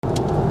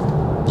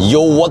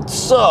Yo,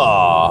 what's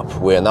up?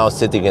 We're now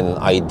sitting in an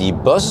ID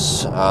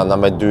bus and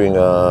I'm doing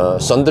a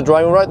Sunday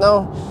driving right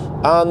now.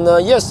 And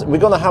yes, we're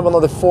gonna have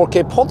another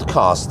 4K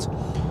podcast.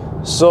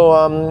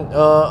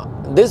 So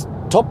this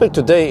topic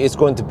today is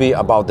going to be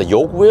about the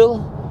yoke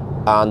wheel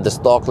and the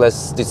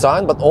stalkless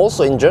design, but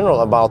also in general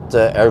about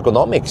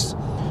ergonomics.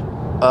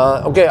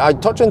 Okay, I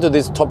touched into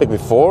this topic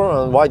before,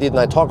 and why didn't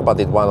I talk about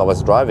it while I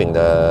was driving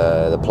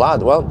the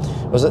Plaid? Well,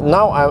 because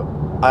now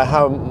I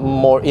have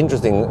more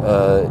interesting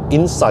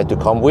insight to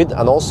come with,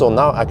 and also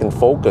now I can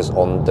focus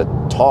on the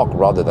talk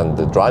rather than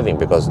the driving,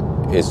 because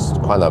it's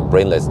kind of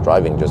brainless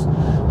driving, just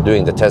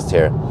doing the test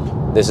here.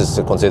 This is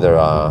considered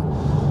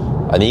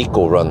an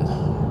eco run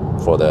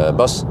for the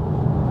bus.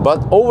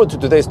 But over to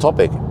today's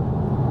topic.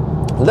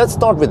 Let's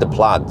start with the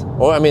Plaid,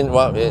 or I mean,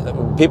 well,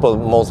 people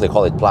mostly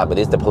call it Plaid, but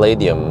it's the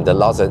Palladium, the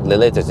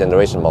latest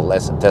generation Model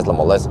S, Tesla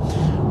Model S,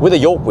 with a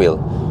yoke wheel.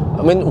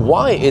 I mean,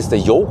 why is the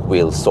yoke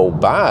wheel so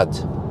bad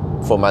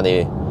for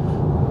many?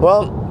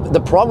 Well, the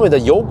problem with the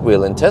yoke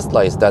wheel in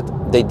Tesla is that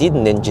they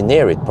didn't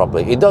engineer it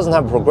properly. It doesn't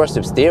have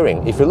progressive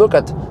steering. If you look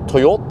at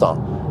Toyota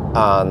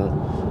and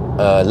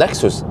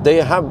Lexus, they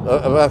have,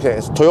 okay,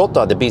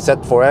 Toyota, the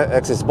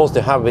BZ4X is supposed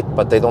to have it,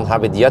 but they don't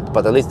have it yet,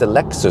 but at least the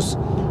Lexus,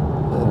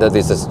 that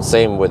is the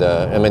same with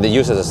I mean, they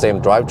use the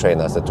same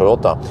drivetrain as the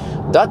Toyota.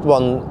 That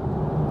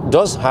one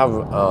does have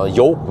a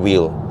yoke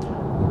wheel,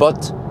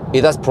 but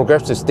it has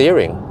progressive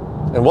steering.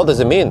 And what does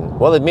it mean?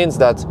 Well, it means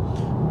that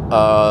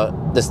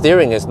the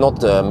steering is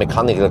not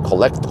mechanically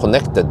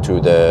connected to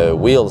the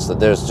wheels, that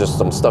there's just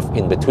some stuff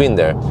in between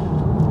there.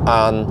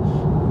 And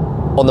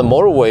on the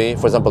motorway,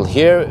 for example,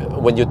 here,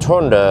 when you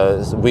turn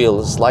the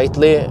wheel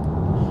slightly,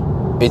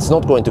 it's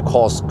not going to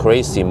cause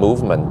crazy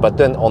movement. But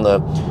then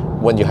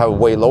when you have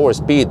way lower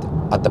speed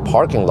at the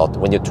parking lot,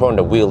 when you turn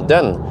the wheel,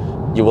 then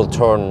you will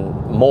turn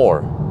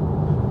more.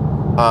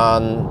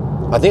 And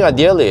I think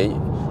ideally,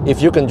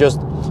 if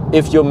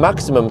your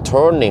maximum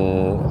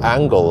turning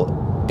angle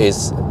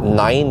is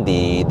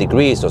 90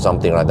 degrees or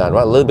something like that,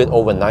 right? A little bit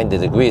over 90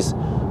 degrees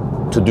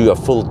to do a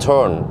full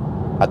turn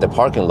at the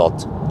parking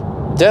lot,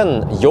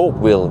 then yoke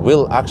wheel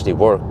will actually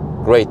work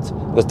great,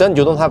 because then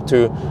you don't have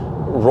to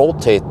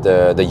rotate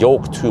the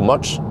yoke too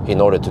much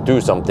in order to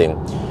do something.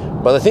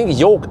 But I think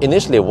yoke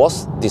initially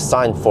was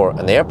designed for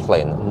an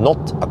airplane,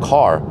 not a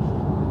car.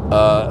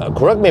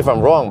 Correct me if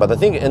I'm wrong, but I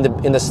think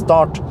in the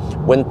start,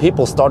 when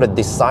people started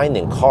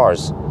designing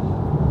cars,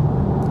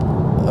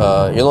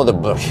 you know,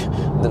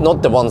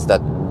 not the ones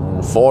that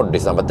Ford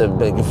designed, but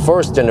the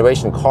first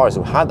generation cars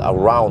who had a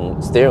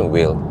round steering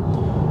wheel,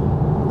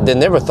 they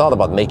never thought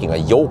about making a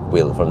yoke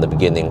wheel from the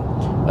beginning.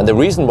 And the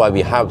reason why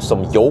we have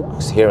some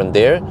yokes here and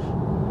there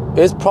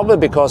is probably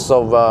because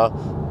of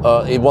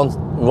it wants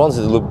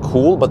it to look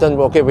cool. But then,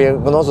 okay, we're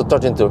going to also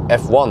touch into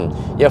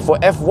F1. Yeah, for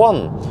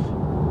F1,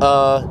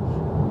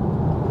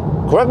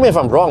 correct me if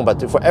I'm wrong,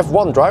 but for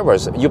F1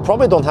 drivers, you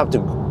probably don't have to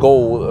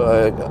go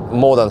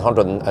more than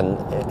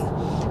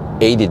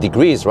 180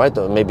 degrees, right?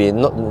 Or maybe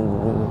not.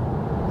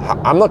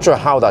 I'm not sure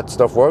how that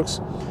stuff works,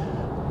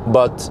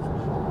 but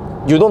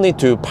you don't need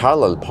to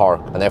parallel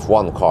park an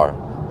F1 car.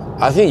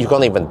 I think you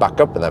can't even back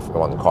up an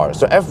F1 car.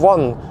 So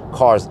F1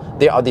 cars,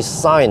 they are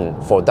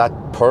designed for that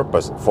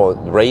purpose, for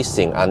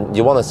racing, and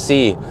you want to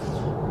see,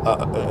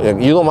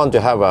 you don't want to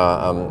have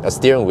a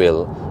steering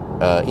wheel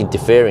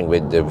interfering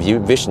with the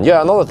vision.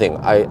 Yeah, another thing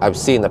I've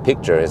seen a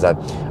picture is that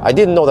I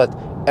didn't know that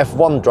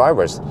F1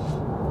 drivers,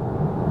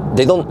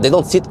 they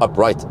don't sit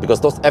upright, because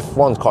those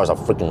F1 cars are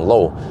freaking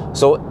low.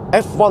 So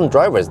F1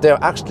 drivers, they're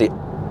actually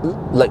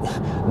like,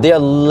 they are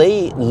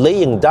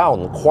laying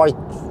down quite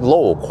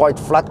low, quite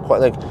flat,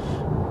 quite like,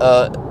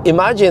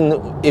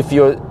 imagine if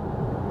you're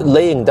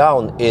laying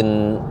down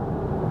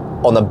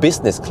on a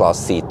business class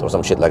seat or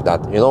some shit like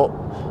that, you know.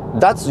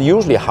 That's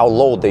usually how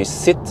low they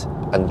sit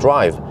and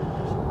drive,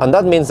 and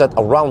that means that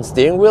a round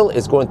steering wheel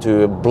is going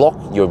to block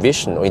your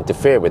vision or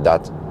interfere with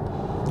that.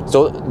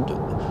 So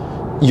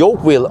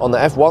yoke wheel on an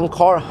F1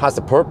 car has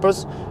a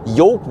purpose.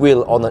 Yoke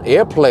wheel on an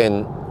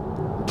airplane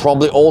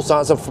probably also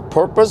has a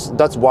purpose.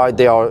 That's why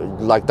they are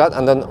like that.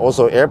 And then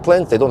also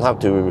airplanes, they don't have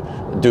to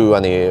do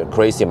any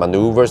crazy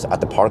maneuvers at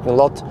the parking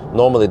lot.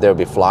 Normally they'll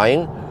be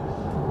flying.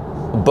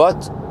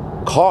 But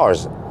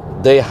cars,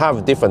 they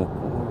have different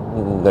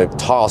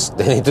tasks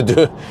they need to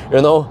do,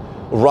 you know,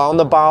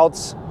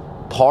 roundabouts,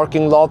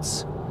 parking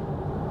lots,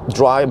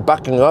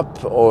 backing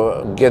up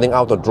or getting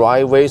out of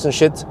driveways and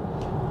shit.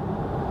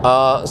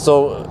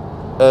 So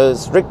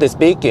strictly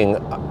speaking,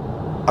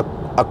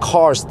 a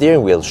car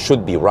steering wheel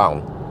should be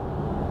round,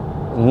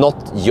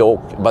 not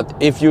yoke. But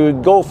if you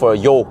go for a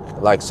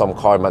yoke, like some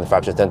car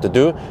manufacturers tend to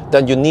do,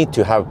 then you need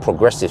to have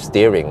progressive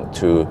steering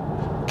to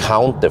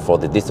counter for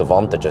the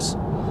disadvantages.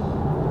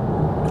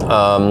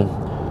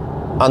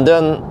 And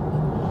then,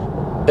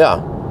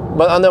 yeah,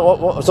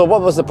 so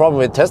what was the problem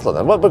with Tesla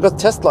then? Well, because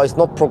Tesla is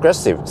not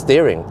progressive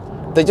steering.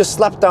 They just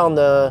slapped down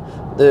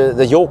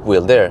the yoke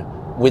wheel there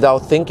without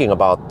thinking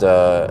about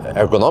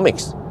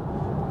ergonomics.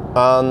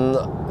 And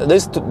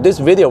this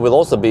video will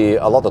also be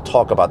a lot of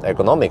talk about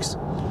ergonomics,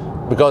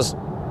 because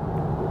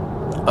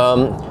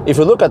if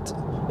you look at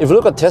if you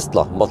look at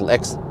Tesla Model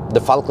X, the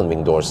Falcon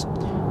wing doors,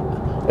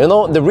 you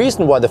know, the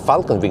reason why the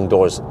Falcon wing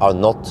doors are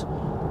not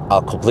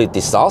a complete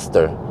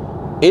disaster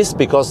is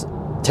because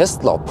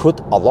Tesla put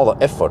a lot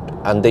of effort,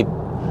 and they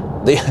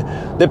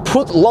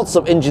put lots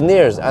of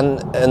engineers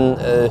and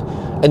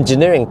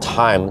engineering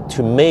time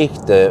to make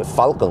the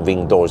Falcon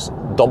wing doors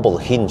double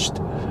hinged.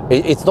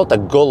 It's not a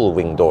gull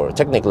wing door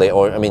technically,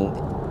 or I mean,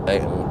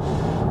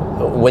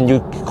 when you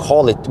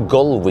call it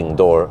gull wing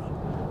door,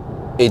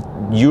 it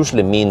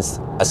usually means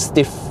a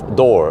stiff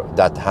door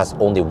that has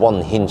only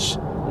one hinge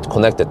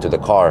connected to the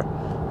car.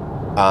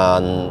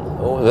 And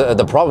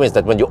the problem is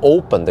that when you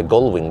open the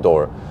gull wing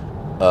door,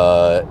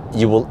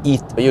 you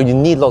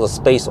need a lot of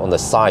space on the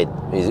side.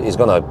 It's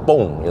gonna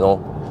boom, you know.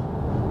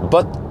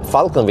 But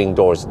Falcon wing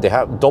doors, they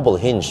have double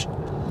hinge,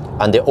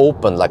 and they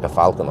open like a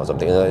falcon or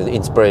something.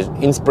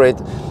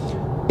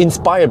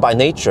 Inspired by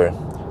nature,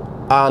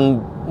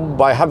 and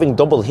by having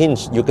double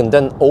hinge, you can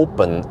then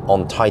open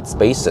on tight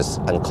spaces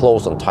and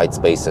close on tight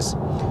spaces.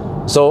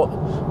 So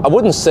I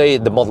wouldn't say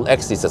the Model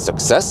X is a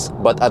success,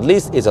 but at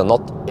least it's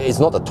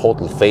not a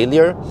total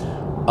failure.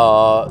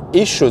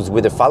 Issues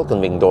with the Falcon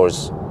wing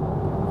doors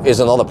is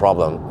another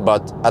problem,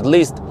 but at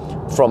least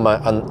from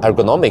an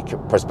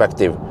ergonomic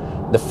perspective,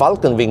 the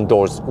Falcon wing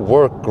doors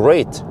work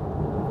great,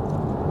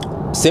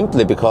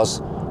 simply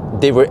because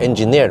they were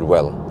engineered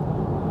well,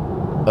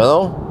 you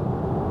know.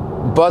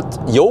 But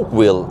yoke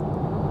wheel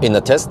in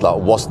a Tesla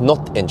was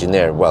not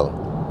engineered well,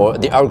 or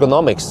the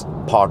ergonomics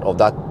part of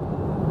that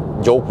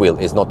yoke wheel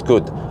is not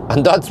good,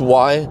 and that's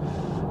why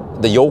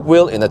the yoke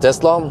wheel in a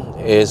Tesla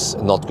is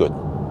not good.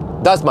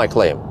 That's my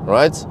claim,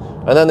 right?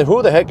 And then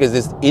who the heck is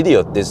this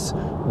idiot, this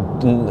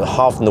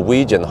half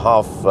Norwegian,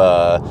 half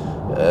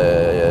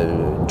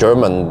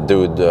German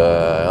dude, you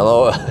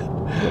know,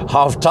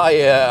 half Thai,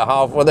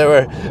 half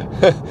whatever.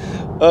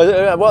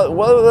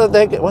 What the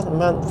heck? What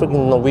man?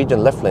 Freaking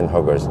Norwegian left lane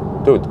huggers,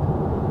 dude.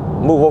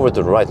 Move over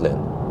to the right lane.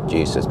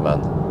 Jesus,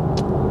 man.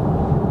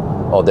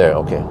 Oh, there.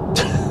 Okay.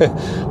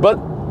 But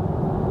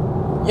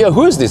yeah,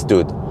 who is this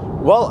dude?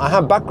 Well, I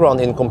have background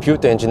in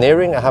computer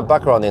engineering. I have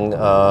background in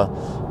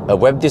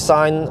web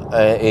design,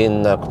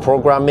 in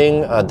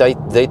programming,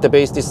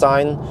 database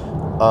design,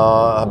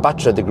 a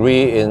bachelor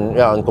degree in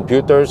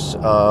computers.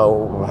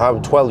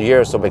 Have 12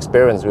 years of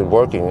experience with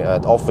working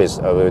at office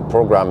with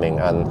programming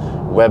and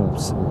web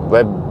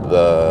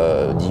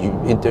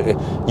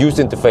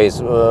user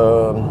interface.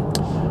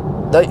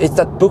 It's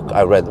that book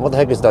I read. What the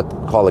heck is that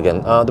called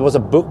again? There was a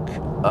book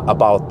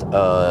about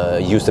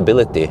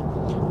usability.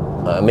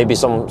 Maybe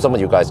some of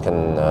you guys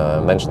can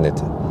mention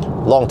it.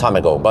 Long time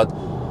ago, but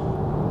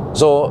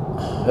so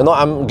you know,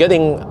 I'm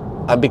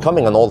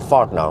becoming an old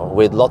fart now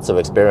with lots of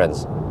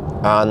experience,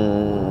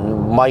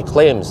 and my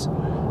claims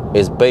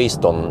is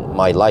based on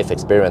my life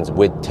experience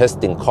with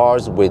testing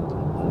cars, with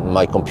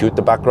my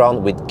computer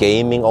background, with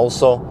gaming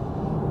also.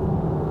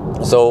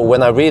 So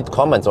when I read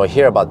comments or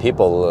hear about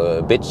people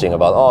bitching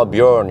about, oh,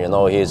 Björn, you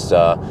know, he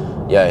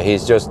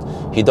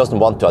doesn't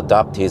want to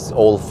adapt, he's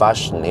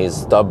old-fashioned, he's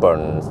stubborn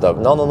and stuff.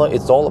 No,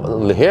 it's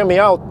all, hear me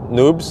out,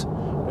 noobs.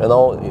 You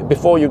know,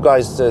 before you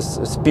guys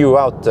spew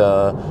out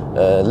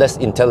less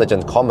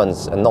intelligent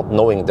comments and not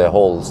knowing the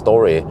whole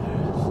story,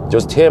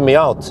 just hear me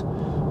out.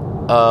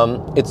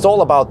 It's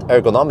all about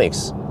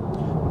ergonomics.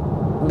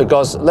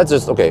 Because let's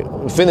just,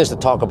 finish the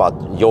talk about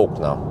yoke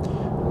now.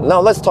 Now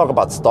let's talk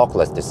about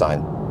stockless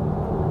design.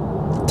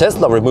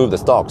 Tesla removed the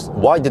stalks.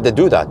 Why did they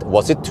do that?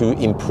 Was it to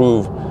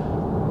improve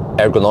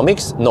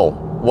ergonomics? No.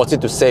 Was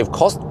it to save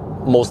cost?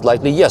 Most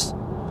likely, yes.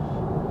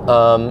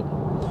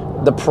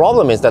 The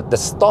problem is that the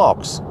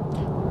stalks,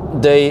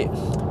 they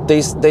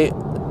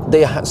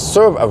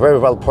serve a very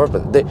well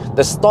purpose.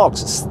 The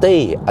stalks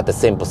stay at the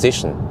same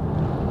position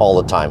all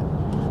the time.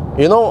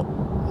 You know,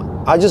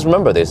 I just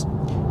remember this.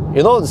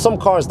 You know, some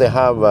cars, they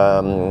have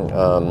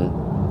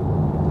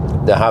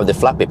the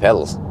flappy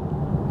pedals,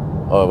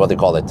 or what they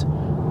call it,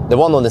 the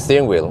one on the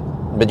steering wheel.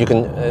 But you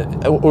can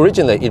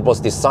originally it was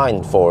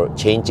designed for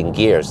changing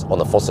gears on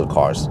the fossil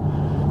cars.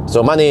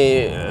 So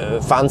many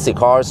fancy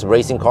cars,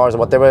 racing cars,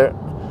 whatever.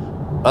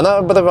 And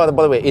by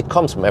the way, it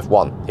comes from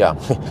F1. Yeah,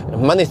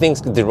 many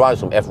things derive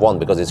from F1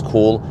 because it's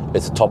cool.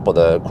 It's the top of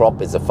the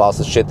crop. It's the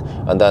fastest shit.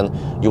 And then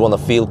you want to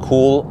feel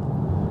cool.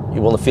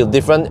 You want to feel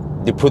different.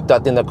 You put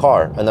that in a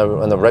car, in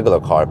a regular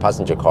car,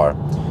 passenger car.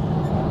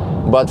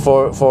 But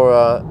for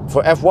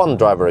F1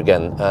 driver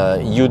again,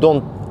 you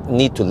don't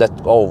need to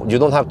let go. You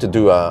don't have to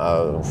do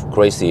a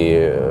crazy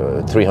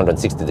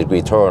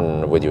 360-degree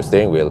turn with your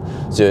steering wheel.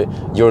 So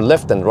your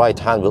left and right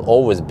hand will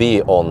always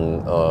be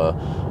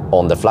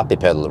on the flappy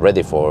pedal,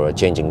 ready for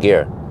changing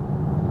gear.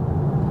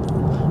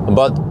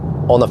 But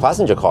on a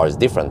passenger car, it's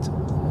different.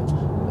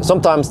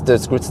 Sometimes the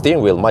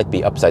steering wheel might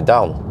be upside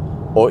down,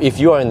 or if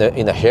you are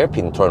in a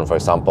hairpin turn, for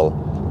example.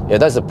 Yeah,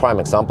 that's a prime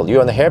example.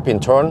 You're in a hairpin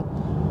turn,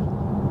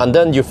 and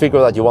then you figure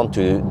that you want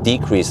to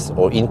decrease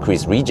or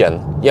increase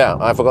regen. Yeah,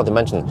 I forgot to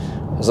mention.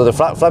 So the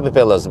flappy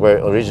pedals were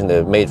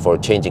originally made for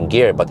changing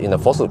gear, but in a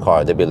fossil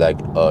car, they'd be like,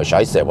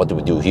 Scheisse, what do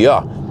we do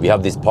here? We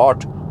have this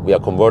part, we are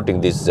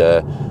converting this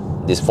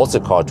this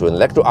fossil car to an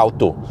electro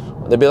auto,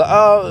 they'll be like,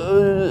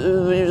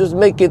 you just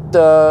make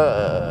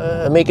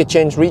it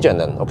change regen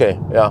then. Okay,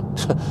 yeah.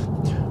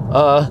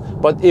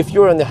 But if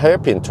you're in a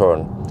hairpin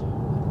turn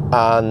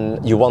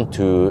and you want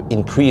to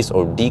increase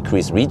or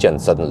decrease regen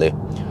suddenly,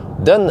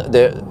 then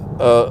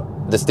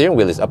the steering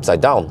wheel is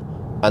upside down,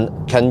 and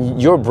can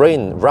your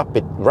brain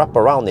wrap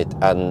around it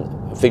and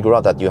figure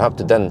out that you have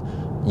to then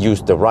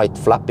use the right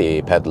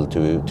flappy pedal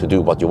to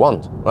do what you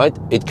want, right?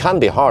 It can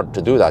be hard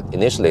to do that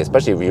initially,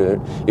 especially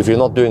if you're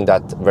not doing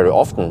that very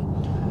often.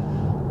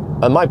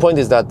 And my point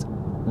is that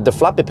the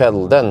flappy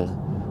pedal then,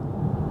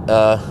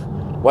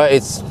 well,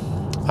 it's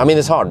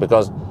hard,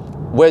 because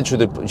where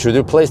should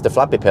you place the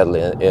flappy pedal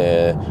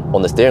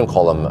on the steering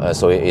column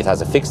so it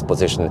has a fixed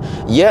position?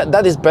 Yeah,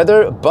 that is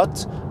better,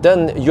 but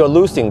then you're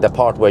losing the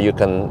part where you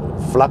can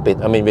flap it.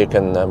 Where you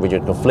can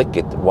flick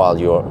it while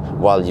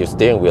your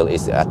steering wheel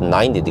is at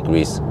 90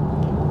 degrees.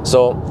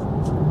 So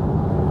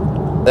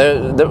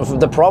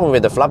the problem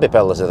with the flappy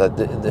pedal is that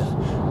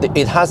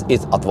it has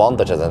its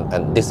advantages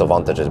and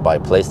disadvantages by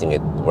placing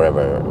it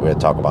wherever we're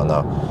talking about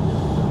now.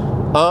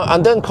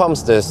 And then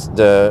comes the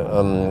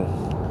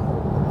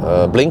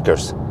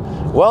blinkers.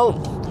 Well,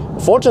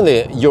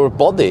 fortunately, your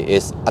body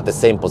is at the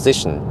same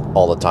position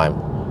all the time,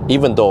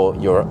 even though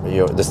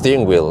the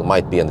steering wheel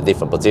might be in a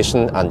different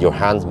position and your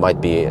hand might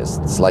be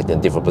slightly in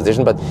a different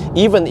position. But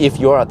even if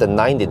you're at a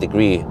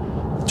 90-degree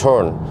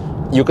turn,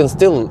 you can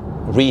still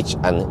reach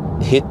and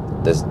hit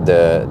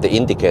the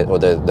indicator or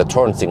the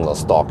turn signal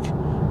stalk,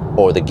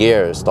 or the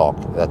gear stalk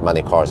that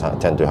many cars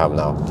tend to have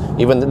now.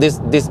 Even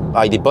this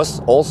ID bus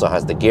also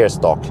has the gear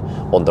stalk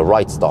on the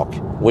right stalk,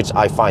 which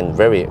I find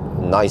very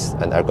nice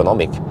and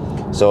ergonomic.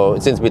 So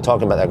since we're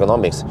talking about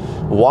ergonomics,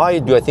 why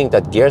do I think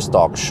that gear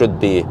stalk should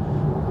be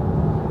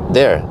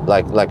there,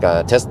 like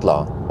a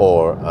Tesla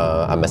or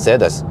a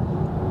Mercedes,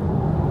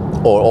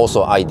 or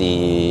also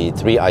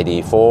ID3,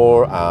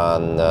 ID4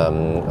 and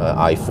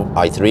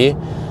i3?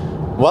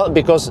 Well,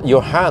 because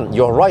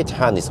your right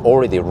hand is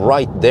already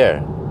right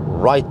there,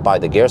 right by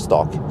the gear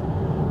stalk,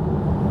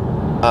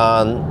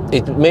 and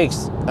it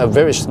makes a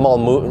very small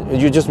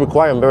move. You just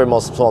require a very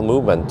small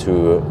movement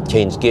to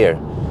change gear,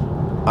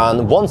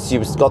 and once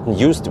you've gotten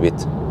used to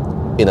it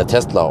in a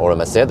Tesla or a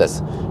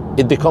Mercedes,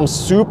 it becomes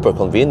super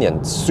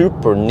convenient,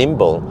 super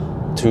nimble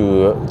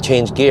to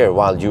change gear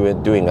while you're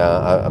doing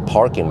a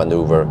parking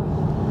maneuver,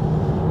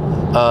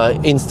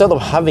 instead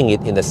of having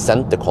it in the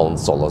center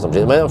console or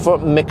something. For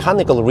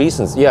mechanical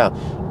reasons, yeah,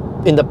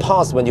 in the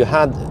past when you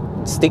had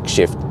stick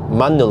shift,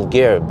 manual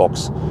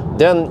gearbox,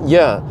 then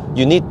yeah,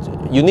 you need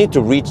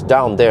to reach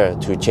down there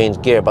to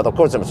change gear. But of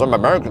course, some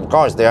American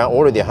cars, they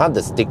already had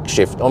the stick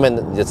shift.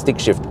 The stick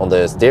shift on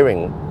the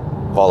steering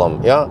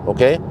column. Yeah,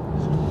 okay.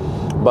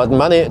 But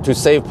money to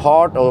save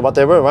part or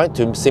whatever, right?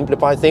 To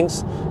simplify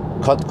things,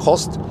 cut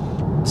cost.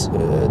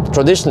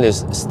 Traditionally,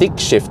 stick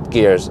shift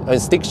gears and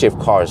stick shift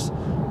cars,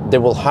 they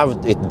will have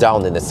it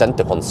down in the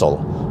center console,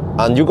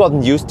 and you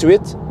gotten used to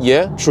it.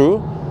 Yeah,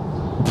 true,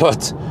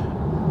 but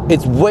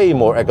it's way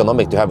more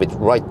economic to have it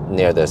right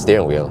near the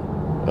steering wheel,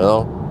 you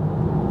know.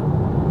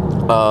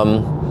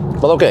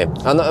 But okay,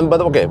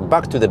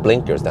 back to the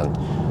blinkers then.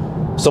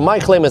 So my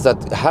claim is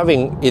that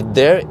having it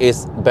there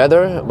is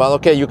better. But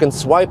okay, you can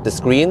swipe the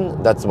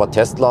screen. That's what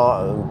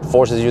Tesla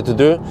forces you to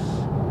do.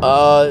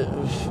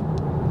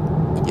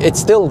 It's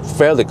still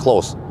fairly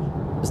close,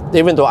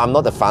 even though I'm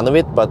not a fan of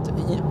it. But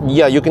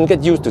yeah, you can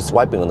get used to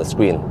swiping on the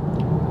screen.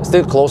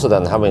 Still closer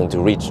than having to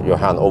reach your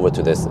hand over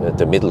to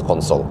the middle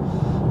console.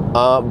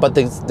 But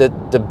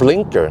the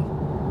blinker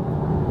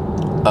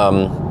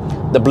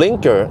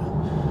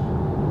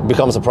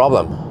becomes a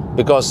problem,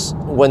 because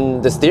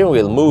when the steering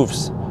wheel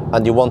moves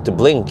and you want to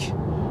blink,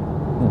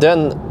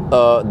 then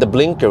the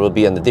blinker will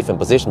be in a different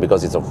position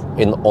because it's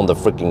on the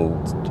freaking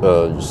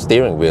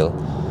steering wheel.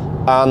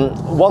 And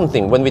one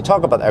thing, when we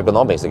talk about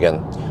ergonomics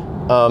again,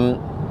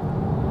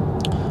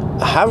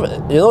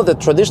 the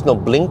traditional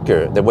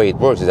blinker, the way it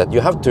works is that you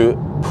have to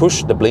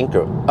push the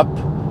blinker up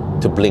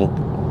to blink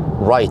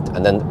right,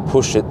 and then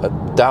push it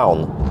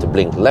down to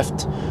blink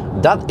left.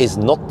 That is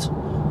not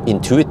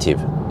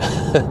intuitive.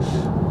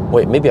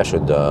 Wait, maybe I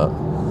should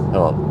hang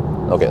on.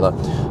 Okay, no.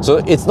 So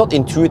it's not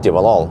intuitive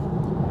at all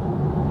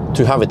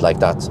to have it like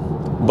that,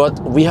 but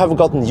we have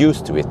gotten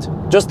used to it,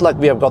 just like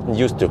we have gotten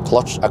used to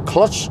clutch. A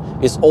clutch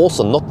is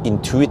also not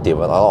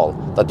intuitive at all,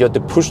 that you have to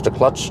push the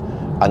clutch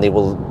and it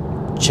will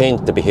change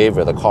the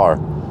behavior of the car.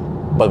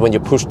 But when you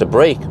push the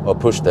brake or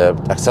push the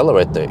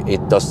accelerator,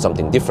 it does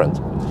something different.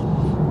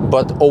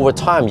 But over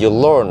time, you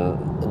learn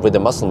with the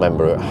muscle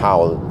memory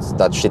how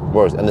that shit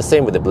works, and the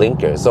same with the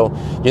blinker. So,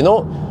 you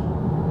know,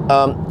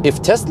 if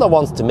Tesla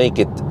wants to make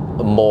it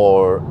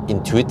more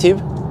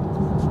intuitive,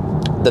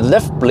 the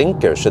left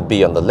blinker should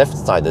be on the left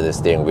side of the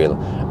steering wheel,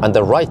 and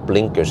the right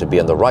blinker should be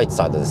on the right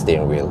side of the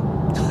steering wheel.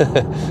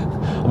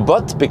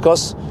 But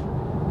because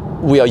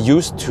we are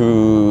used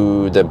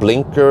to the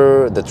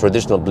blinker, the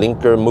traditional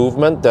blinker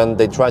movement, then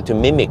they try to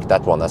mimic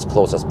that one as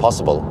close as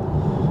possible.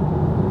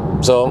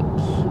 So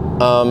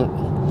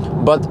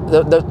But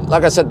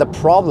like I said, the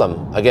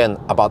problem again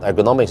about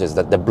ergonomics is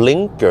that the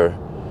blinker,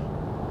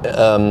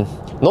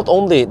 not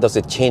only does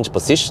it change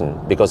position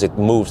because it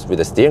moves with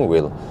the steering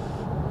wheel,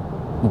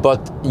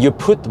 but you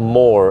put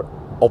more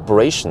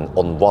operation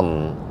on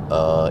one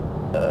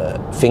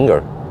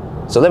finger.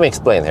 So let me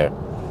explain here.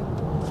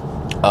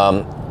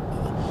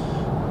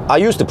 I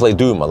used to play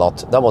Doom a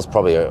lot. That was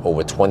probably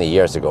over 20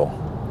 years ago.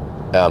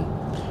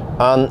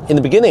 And in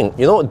the beginning,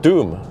 you know,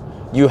 Doom,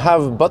 you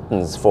have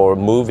buttons for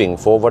moving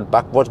forward,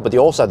 backwards, but you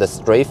also have the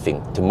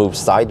strafing to move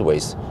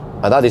sideways.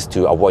 And that is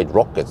to avoid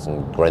rockets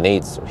and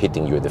grenades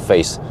hitting you in the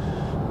face.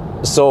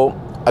 So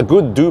a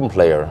good Doom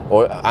player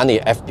or any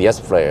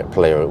FPS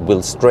player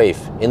will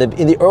strafe. In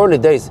the early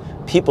days,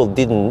 people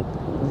didn't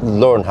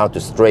learn how to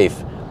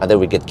strafe and they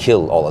would get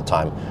killed all the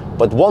time.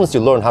 But once you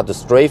learn how to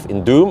strafe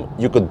in Doom,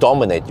 you could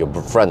dominate your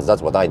friends.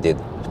 That's what I did.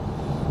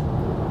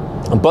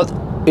 But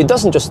it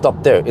doesn't just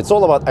stop there. It's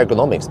all about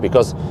ergonomics,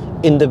 because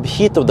in the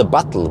heat of the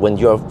battle, when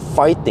you're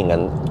fighting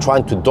and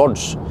trying to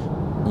dodge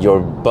your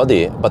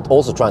buddy, but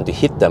also trying to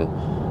hit them,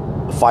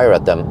 fire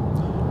at them,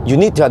 you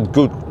need to have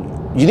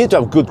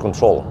good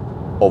control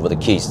over the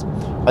keys.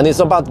 And it's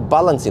about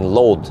balancing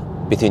load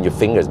between your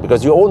fingers,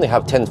 because you only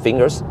have 10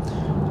 fingers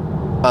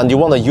and you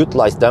want to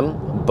utilize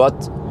them,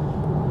 but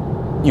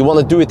you want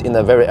to do it in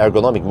a very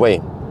ergonomic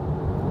way.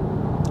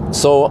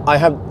 So I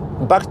have,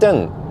 back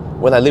then,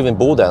 when I lived in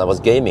Bodø and I was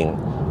gaming,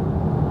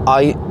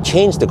 I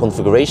changed the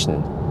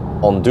configuration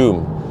on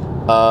Doom.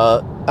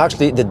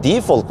 Actually, the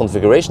default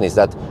configuration is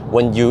that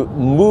when you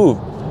move,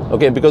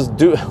 okay, because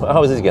Doom,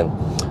 how is it again?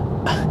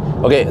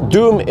 Okay,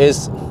 Doom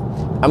is,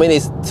 I mean,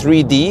 it's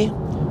 3D,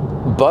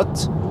 but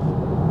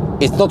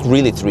it's not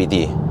really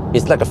 3D.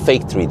 It's like a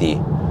fake 3D.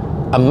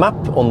 A map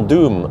on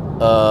Doom,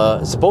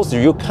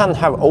 supposedly you can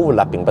have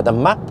overlapping, but the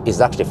map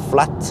is actually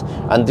flat,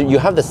 and you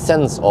have the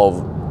sense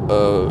of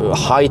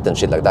height and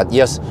shit like that.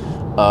 Yes,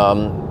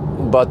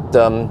 but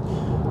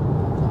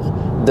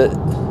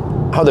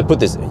how they put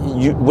this?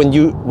 When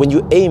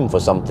you aim for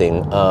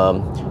something,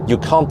 you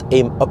can't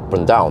aim up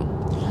and down.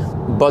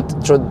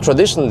 But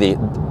traditionally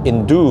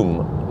in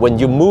Doom, when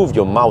you move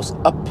your mouse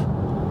up,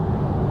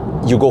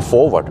 you go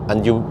forward,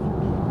 and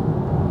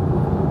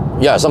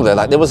yeah, something like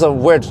that. There was a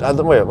weird, I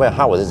don't know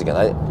how was this again?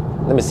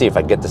 Let me see if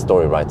I get the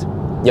story right.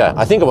 Yeah,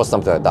 I think it was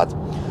something like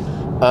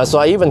that. So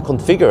I even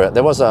configured,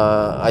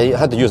 I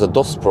had to use a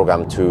DOS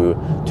program to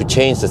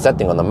change the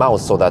setting on the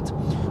mouse so that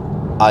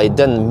I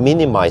then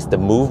minimize the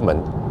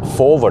movement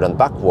forward and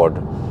backward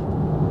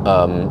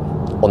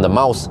on the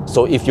mouse.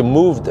 So if you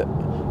move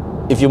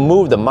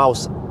the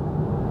mouse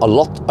a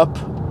lot up,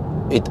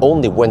 it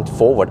only went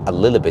forward a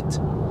little bit,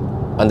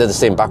 and then the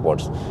same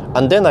backwards.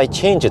 And then I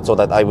changed it so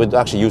that I would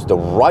actually use the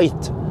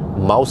right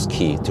mouse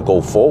key to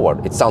go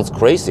forward. It sounds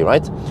crazy,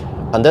 right?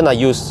 And then I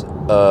use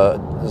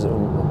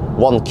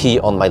one key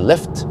on my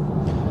left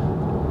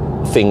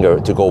finger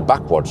to go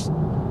backwards.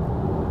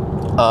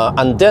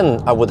 And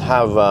then I would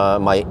have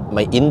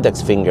my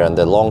index finger and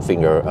the long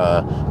finger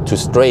to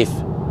strafe.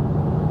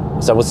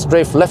 So I would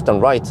strafe left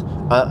and right.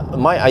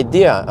 My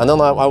idea, and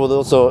then I would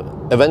also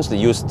eventually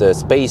use the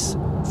space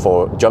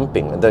for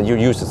jumping, and then you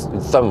use the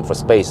thumb for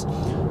space.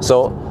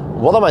 So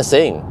what am I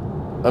saying?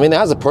 I mean, it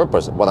has a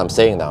purpose. What I'm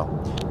saying now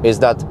is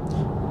that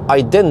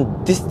I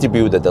then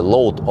distributed the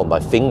load on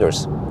my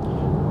fingers,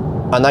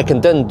 and I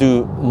can then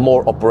do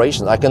more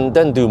operations. I can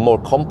then do more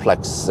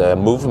complex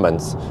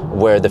movements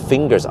where the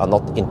fingers are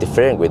not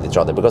interfering with each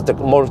other, because the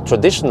more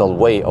traditional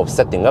way of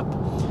setting up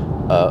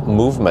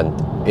movement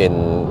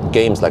in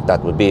games like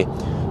that would be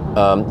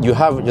you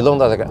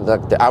don't have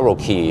like the arrow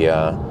key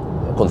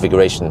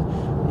configuration.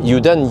 You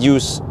then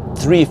use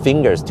 3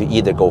 fingers to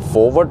either go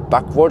forward,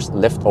 backwards,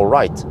 left or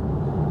right.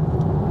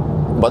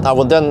 But I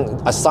would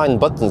then assign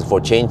buttons for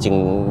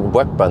changing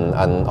weapon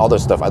and other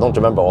stuff. I don't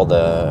remember all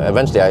the...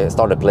 Eventually I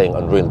started playing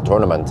Unreal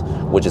Tournament,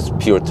 which is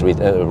pure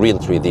real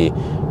 3D,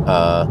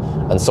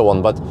 and so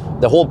on. But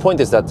the whole point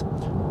is that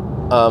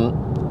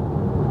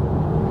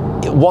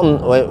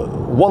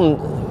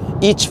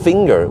each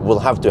finger will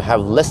have to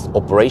have less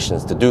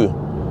operations to do,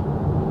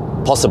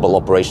 possible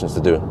operations to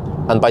do.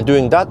 And by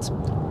doing that,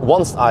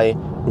 once I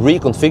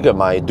reconfigure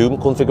my Doom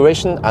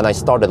configuration and I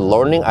started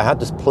learning, I had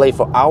to play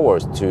for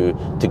hours to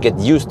get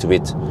used to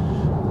it.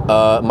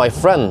 My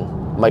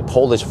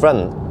Polish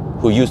friend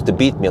who used to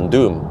beat me on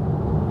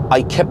Doom,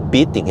 I kept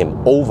beating him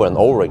over and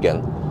over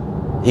again.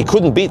 He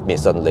couldn't beat me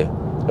suddenly.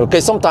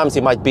 Okay, sometimes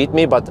he might beat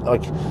me, but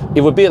like,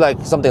 it would be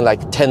like something like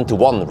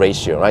 10-to-1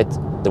 ratio, right?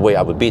 The way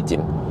I would beat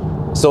him.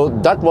 So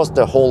that was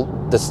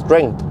the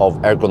strength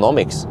of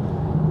ergonomics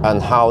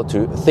and how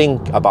to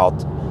think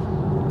about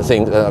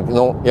things,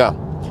 yeah.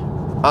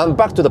 And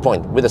back to the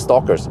point with the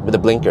stalkers, with the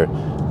blinker.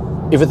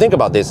 If you think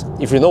about this,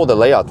 if you know the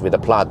layout with the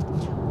plaid,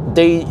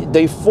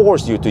 they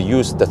force you to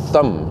use the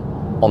thumb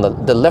on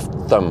the left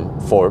thumb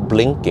for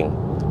blinking,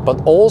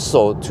 but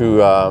also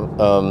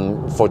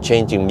for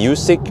changing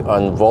music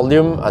and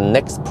volume and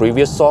next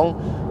previous song.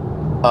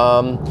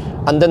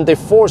 And then they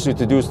force you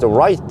to use the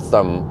right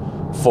thumb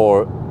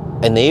for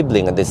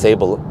enabling and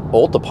disable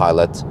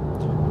autopilot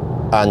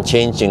and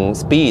changing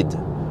speed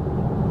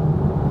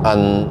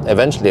and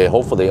eventually,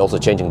 hopefully, also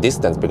changing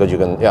distance, because you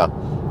can, yeah.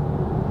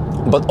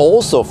 But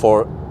also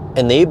for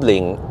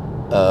enabling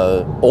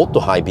auto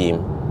high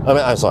beam. I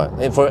mean, I'm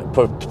sorry,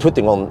 for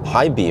putting on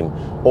high beam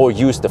or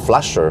use the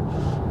flasher,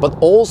 but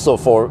also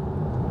for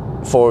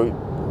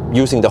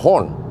using the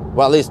horn.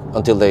 Well, at least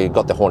until they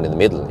got the horn in the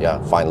middle, yeah,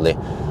 finally.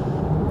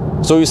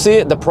 So you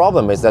see, the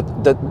problem is that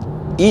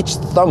each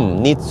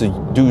thumb needs to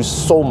do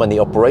so many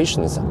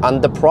operations.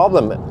 And the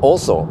problem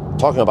also,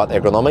 talking about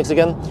ergonomics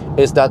again,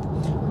 is that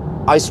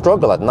I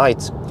struggle at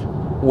night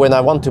when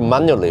I want to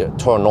manually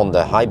turn on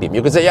the high beam.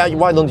 You can say, yeah,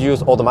 why don't you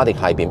use automatic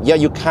high beam? Yeah,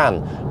 you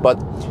can,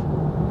 but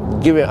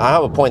I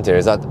have a point here,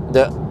 is that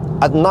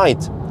at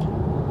night,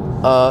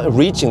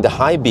 reaching the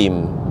high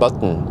beam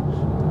button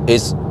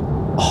is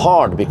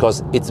hard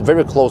because it's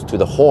very close to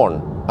the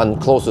horn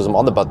and close to some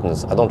other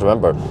buttons, I don't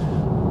remember.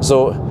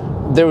 So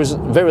there is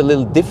very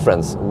little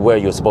difference where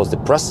you're supposed to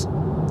press,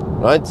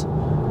 right?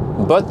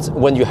 But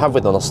when you have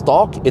it on a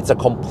stalk, it's a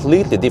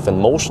completely different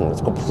motion.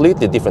 It's a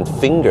completely different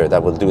finger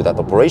that will do that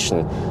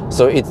operation.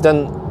 So it's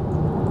then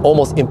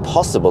almost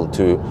impossible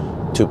to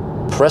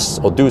press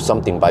or do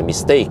something by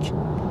mistake.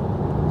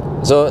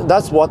 So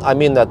that's what I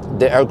mean, that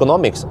the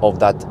ergonomics of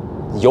that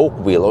yoke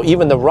wheel or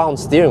even the round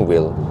steering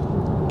wheel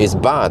is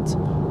bad,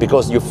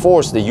 because you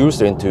force the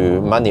user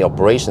into many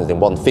operations in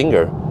one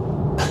finger.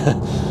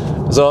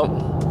 So,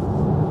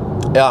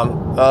 yeah,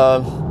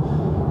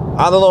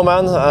 I don't know,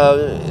 man.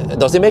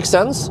 Does it make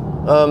sense?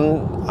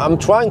 I'm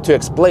trying to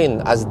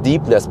explain as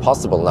deeply as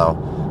possible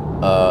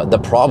now the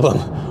problem,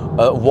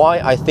 why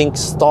I think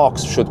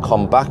stalks should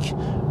come back,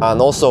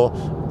 and also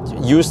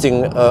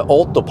using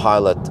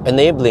autopilot,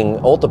 enabling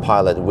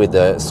autopilot with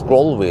the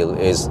scroll wheel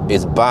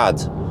is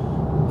bad.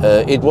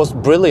 It was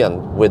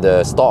brilliant with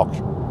the stalk,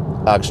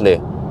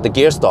 actually, the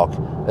gear stalk.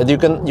 And you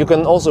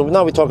can also,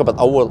 now we talk about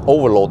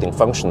overloading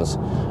functions.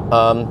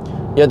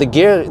 Yeah, the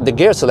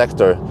gear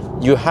selector,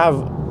 you have,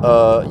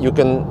 you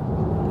can,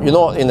 you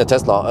know, in the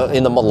Tesla,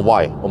 in the Model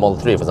Y or Model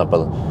 3, for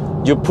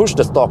example, you push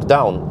the stalk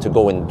down to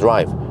go in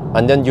drive,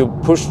 and then you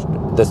push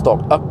the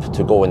stalk up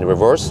to go in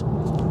reverse,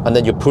 and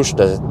then you push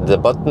the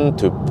button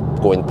to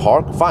go in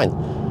park, fine.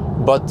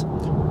 But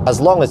as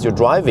long as you're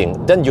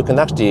driving, then you can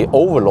actually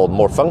overload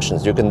more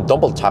functions. You can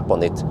double tap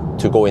on it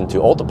to go into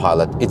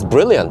autopilot. It's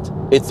brilliant.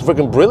 It's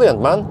freaking brilliant,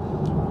 man.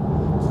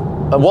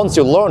 And once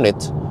you learn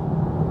it,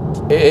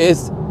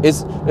 it's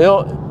you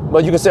know,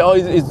 but you can say, oh,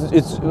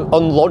 it's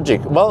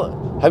unlogic. Well,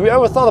 have you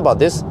ever thought about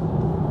this?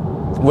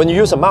 When you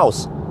use a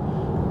mouse,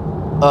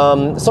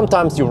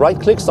 sometimes you right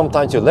click,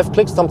 sometimes you left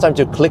click, sometimes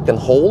you click and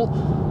hold,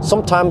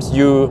 sometimes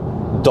you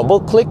double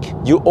click,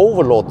 you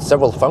overload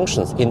several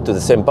functions into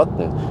the same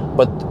button.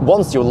 But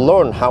once you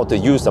learn how to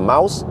use a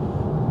mouse,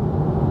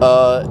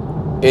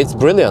 it's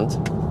brilliant.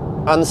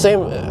 And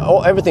same,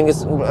 everything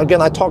is,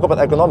 again, I talk about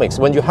ergonomics.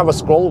 When you have a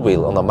scroll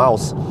wheel on a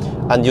mouse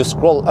and you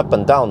scroll up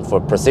and down for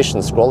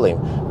precision scrolling,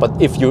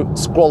 but if you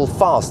scroll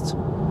fast,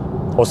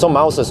 or some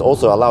mouses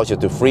also allows you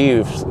to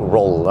free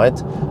roll, right?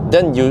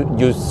 Then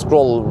you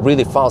scroll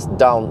really fast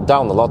down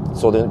a lot,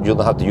 so that you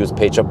don't have to use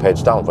page up,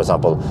 page down, for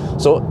example.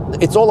 So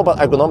it's all about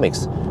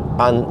ergonomics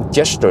and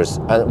gestures.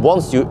 And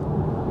once you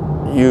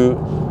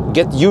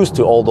get used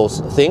to all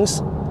those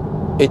things,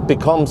 it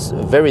becomes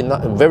very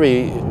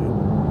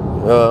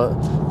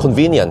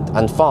convenient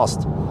and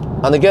fast.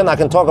 And again, I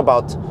can talk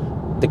about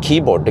the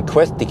keyboard, the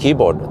QWERTY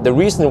keyboard. The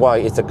reason why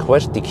it's a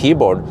QWERTY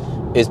keyboard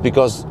is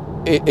because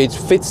it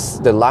fits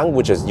the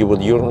languages you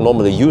would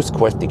normally use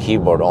QWERTY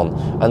keyboard on.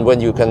 And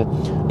when you can,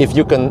 if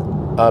you can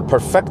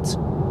perfect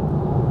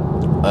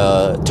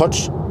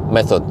touch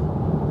method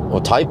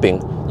or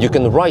typing, you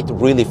can write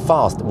really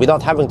fast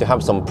without having to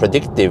have some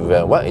predictive,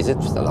 what is it?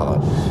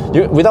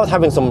 Without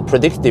having some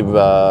predictive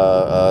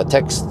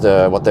text,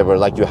 whatever,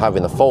 like you have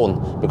in a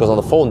phone, because on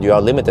the phone you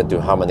are limited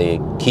to how many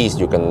keys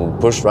you can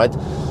push, right?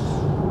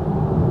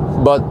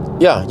 But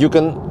yeah, you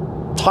can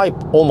type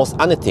almost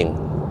anything.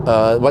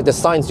 Like the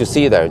signs you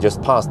see there,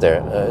 just past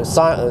there,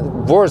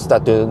 words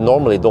that you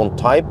normally don't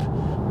type,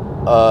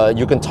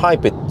 you can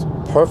type it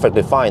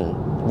perfectly fine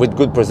with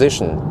good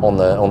precision on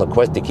a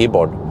QWERTY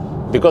keyboard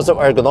because of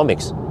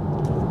ergonomics.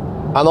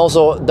 And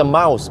also the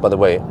mouse, by the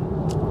way.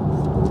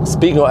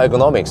 Speaking of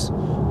ergonomics,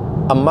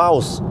 a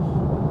mouse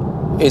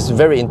is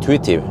very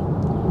intuitive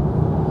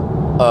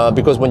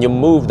because when you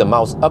move the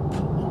mouse up,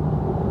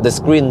 the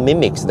screen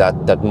mimics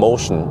that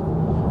motion,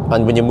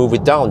 and when you move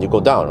it down, you go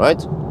down,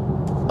 right?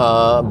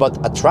 But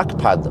a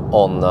trackpad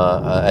on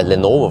a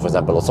Lenovo, for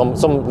example, or some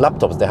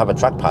laptops, they have a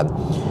trackpad.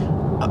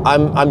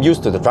 I'm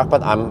used to the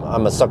trackpad.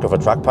 I'm a sucker for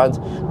trackpads.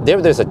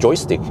 There's a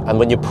joystick, and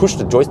when you push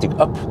the joystick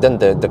up, then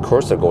the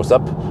cursor goes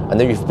up, and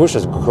then if you push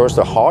the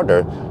cursor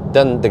harder,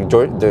 then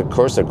the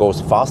cursor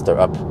goes faster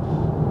up.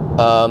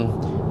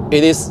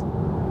 It is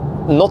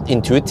not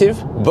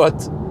intuitive,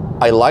 but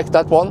I like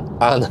that one,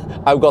 and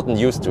I've gotten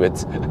used to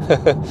it.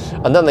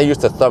 And then I use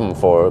the thumb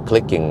for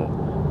clicking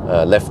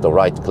left or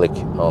right click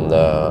on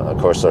the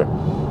cursor.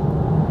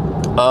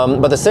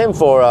 But the same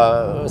for,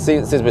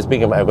 since we're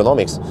speaking about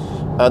ergonomics,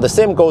 the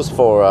same goes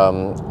for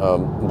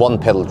one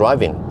pedal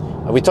driving.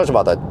 We touched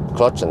about that.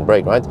 clutch and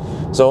brake, right?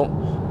 So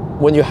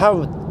when you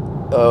have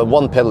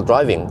one pedal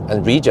driving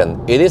and regen,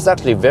 it is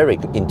actually very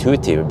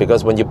intuitive,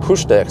 because when you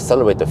push the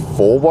accelerator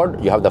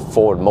forward, you have the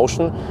forward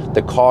motion,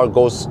 the car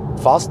goes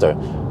faster.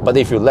 But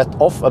if you let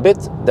off a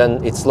bit,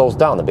 then it slows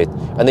down a bit.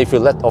 And if you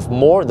let off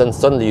more, then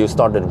suddenly you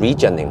started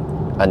regenning,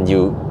 and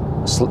you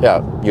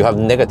have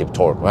negative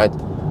torque, right?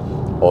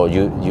 Or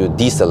you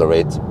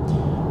decelerate.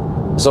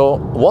 So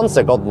once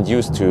I got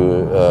used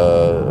to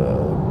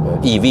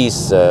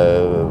EV's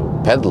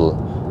pedal,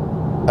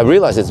 I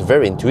realized it's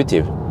very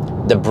intuitive.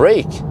 The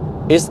brake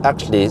is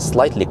actually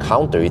slightly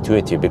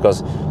counterintuitive,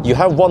 because you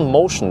have one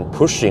motion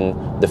pushing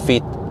the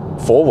feet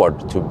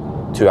forward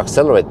to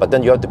accelerate, but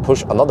then you have to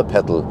push another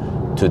pedal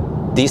to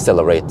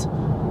decelerate,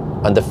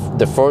 and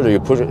the further you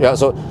push it,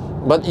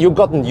 but you've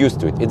gotten used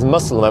to it. It's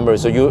muscle memory,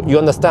 so you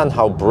understand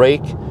how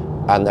brake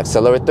and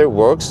accelerator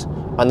works.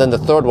 And then the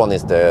third one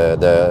is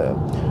the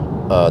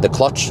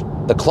clutch.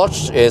 The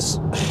clutch is,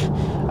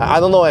 I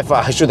don't know if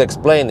I should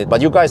explain it,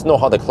 but you guys know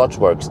how the clutch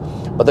works.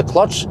 But the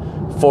clutch,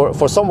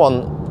 for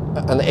someone,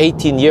 an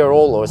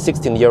 18-year-old or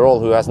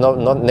 16-year-old who has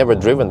never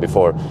driven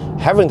before,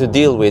 having to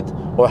deal with,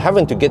 or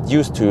having to get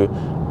used to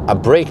a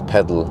brake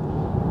pedal,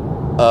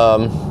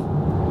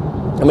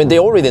 I mean, they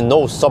already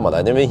know some of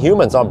that. I mean,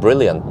 humans are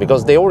brilliant,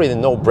 because they already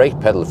know brake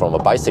pedal from a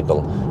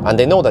bicycle, and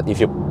they know that if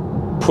you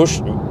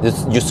push,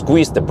 you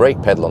squeeze the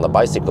brake pedal on a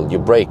bicycle, you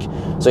brake.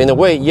 So in a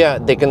way, yeah,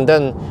 they can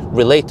then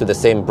relate to the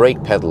same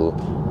brake pedal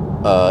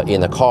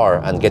in a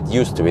car and get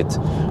used to it.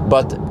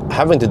 But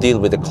having to deal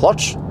with the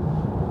clutch,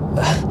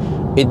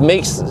 it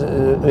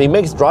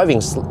makes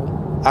driving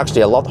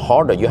actually a lot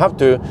harder. You have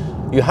to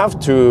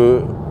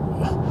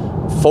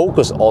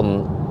focus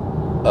on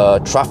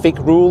traffic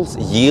rules,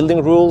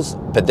 yielding rules,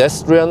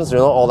 pedestrians,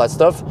 all that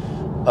stuff,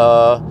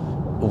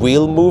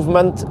 wheel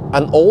movement,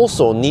 and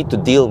also need to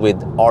deal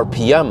with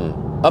RPM,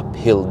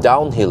 uphill,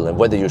 downhill, and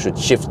whether you should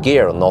shift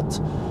gear or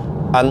not,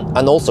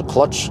 and also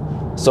clutch.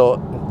 So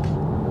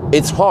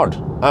it's hard,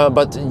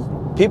 but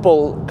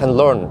people can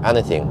learn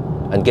anything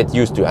and get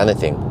used to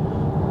anything.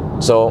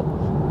 So,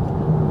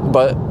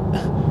 but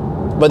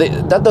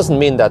that doesn't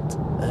mean that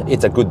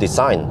it's a good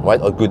design,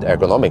 right, or good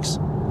ergonomics.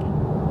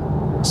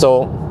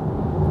 So,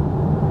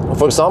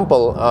 for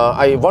example,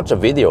 I watched a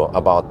video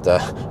about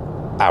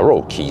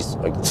arrow keys.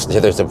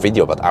 There's a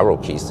video about arrow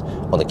keys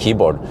on the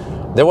keyboard.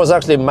 There was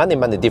actually many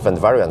different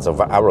variants of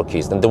arrow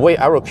keys, and the way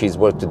arrow keys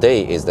work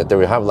today is that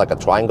they have like a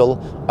triangle,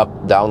 up,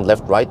 down,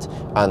 left, right,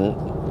 and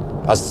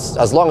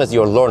as long as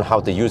you learn how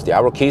to use the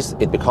arrow keys,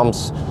 it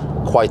becomes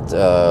quite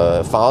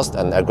fast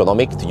and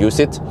ergonomic to use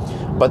it.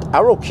 But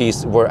arrow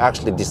keys were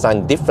actually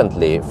designed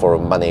differently for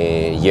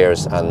many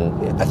years, and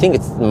I think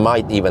it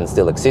might even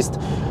still exist.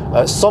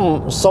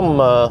 Some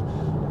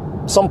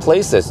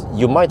places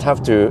you might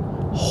have to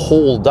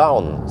hold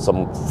down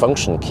some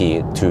function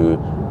key to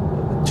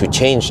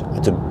change,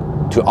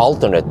 to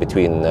alternate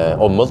between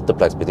or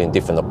multiplex between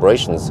different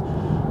operations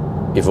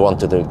if you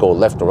wanted to go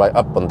left or right,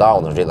 up and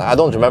down. I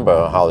don't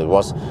remember how it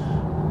was,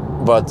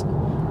 but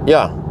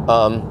yeah.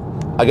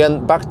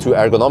 Again, back to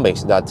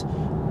ergonomics, that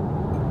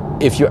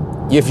if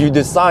you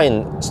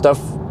design stuff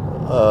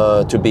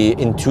to be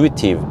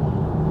intuitive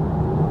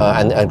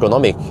and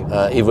ergonomic,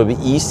 it will be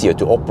easier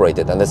to operate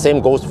it. And the same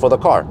goes for the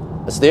car,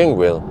 the steering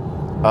wheel.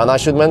 And I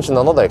should mention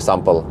another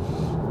example.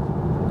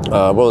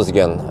 What was it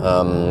again?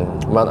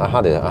 Man, I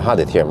had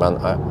it here,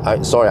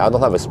 man. Sorry, I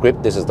don't have a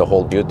script. This is the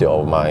whole beauty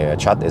of my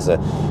chat. Is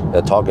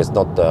the talk is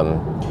not.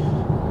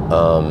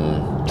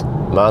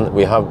 Man,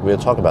 we'll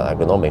talk about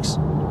ergonomics.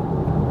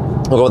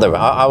 We'll go there.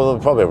 I will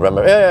probably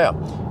remember. Yeah.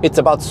 It's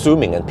about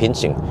zooming and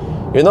pinching.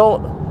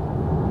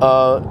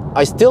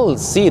 I still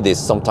see this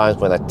sometimes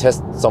when I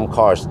test some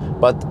cars,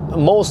 but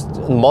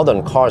most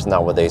modern cars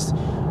nowadays,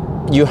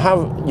 you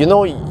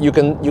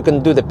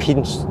can do the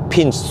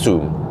pinch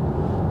zoom.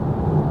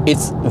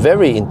 It's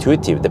very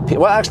intuitive. The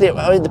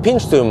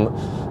pinch zoom,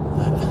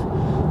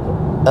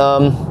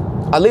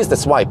 at least the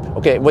swipe.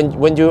 Okay,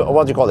 when you,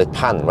 what do you call it,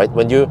 pan, right?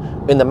 When you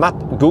in the map,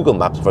 Google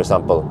Maps, for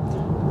example,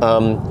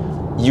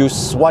 you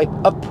swipe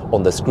up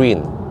on the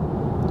screen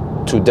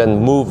to then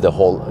move the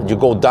whole. You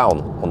go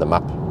down on the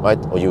map, right?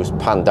 Or you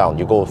pan down.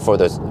 You go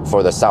further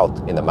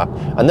south in the map,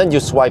 and then you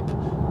swipe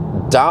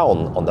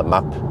down on the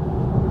map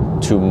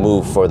to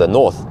move further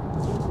north.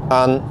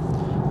 And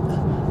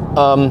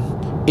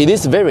it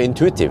is very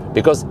intuitive,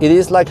 because it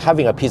is like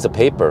having a piece of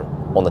paper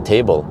on the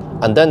table,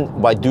 and then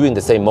by doing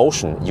the same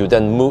motion, you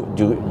then move.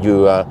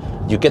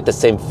 You get the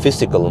same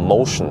physical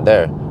motion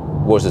there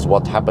versus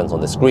what happens on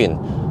the screen.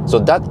 So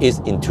that is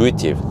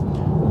intuitive.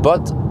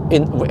 But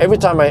every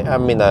time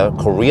I'm in a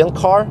Korean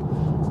car,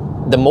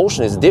 the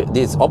motion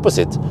is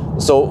opposite.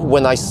 So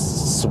when I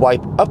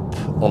swipe up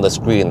on the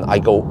screen, I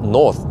go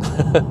north.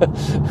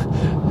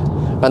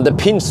 And the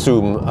pinch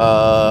zoom,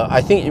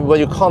 I think, well,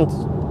 you can't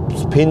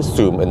pinch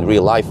zoom in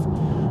real life,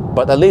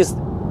 but at least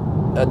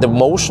the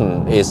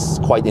motion is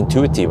quite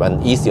intuitive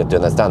and easier to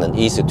understand, and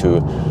easier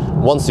to,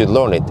 once you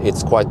learn it,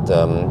 it's quite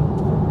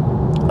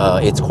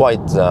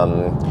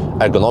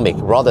ergonomic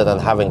rather than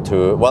having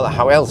to, well,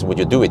 how else would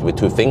you do it with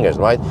 2 fingers,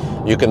 right?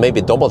 You can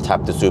maybe double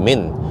tap to zoom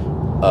in,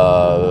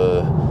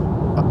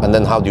 and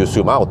then how do you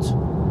zoom out?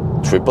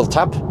 Triple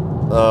tap?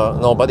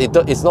 No, but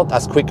it's not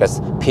as quick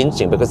as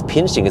pinching, because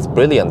pinching is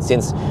brilliant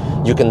since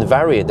you can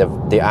vary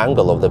the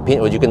angle of the pin,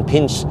 or you can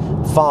pinch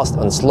fast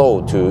and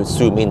slow to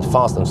zoom in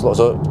fast and slow.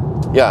 So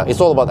yeah,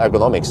 it's all about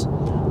ergonomics.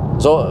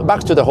 So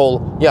back to the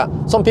whole, yeah,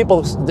 some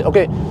people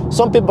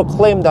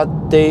claim that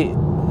they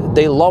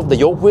love the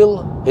yoke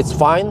wheel, it's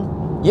fine.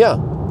 Yeah,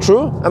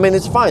 true, I mean,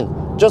 it's fine.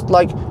 Just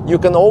like you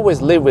can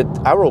always live with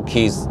arrow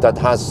keys that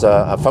has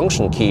a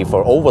function key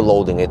for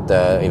overloading it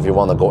if you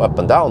want to go up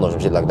and down or some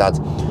shit like that.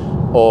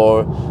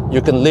 Or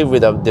you can live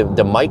with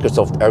the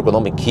Microsoft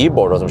ergonomic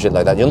keyboard or some shit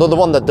like that. You know, the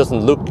one that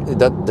doesn't look,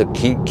 that the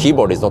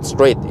keyboard is not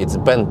straight, it's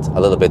bent a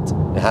little bit,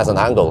 it has an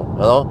angle,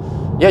 you know?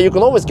 Yeah, you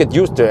can always get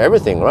used to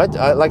everything, right?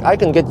 I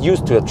can get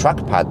used to a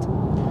trackpad,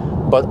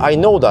 but I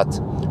know that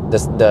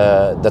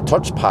the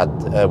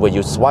touchpad where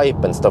you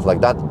swipe and stuff like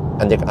that,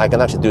 and I can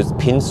actually do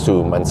pin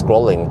zoom and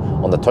scrolling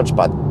on the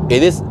touchpad.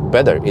 It is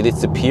better, it is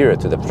superior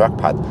to the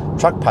trackpad.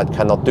 Trackpad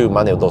cannot do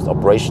many of those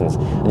operations,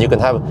 and you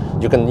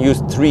can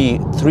use three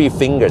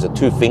fingers or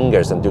 2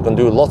 fingers, and you can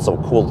do lots of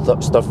cool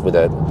stuff with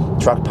a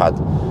trackpad.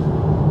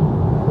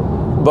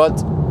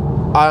 But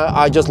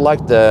I just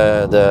like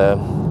the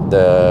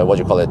what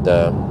do you call it,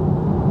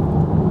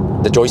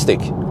 the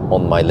joystick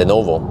on my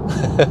Lenovo.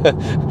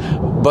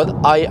 But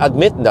I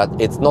admit that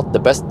it's not the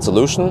best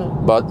solution.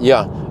 But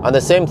yeah, and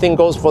the same thing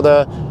goes for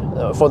the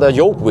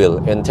yoke wheel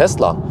in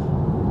Tesla.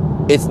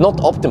 It's not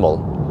optimal,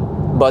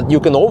 but you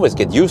can always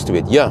get used to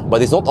it. Yeah,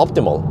 but it's not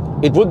optimal.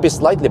 It would be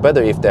slightly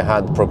better if they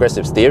had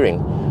progressive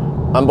steering.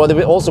 And but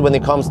also when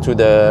it comes to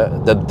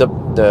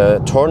the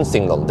turn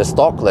signal, the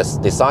stalkless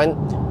design,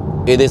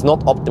 it is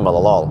not optimal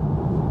at all,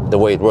 the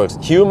way it works.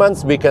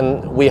 Humans, we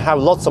have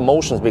lots of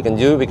motions we can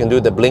do. We can do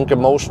the blinker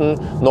motion,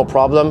 no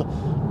problem.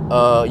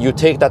 You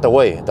take that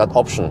away, that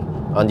option,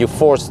 and you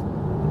force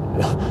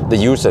the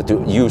user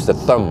to use the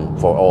thumb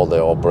for all the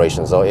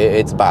operations. So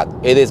it's bad.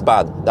 It is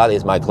bad. That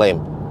is my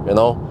claim. You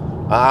know,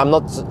 I'm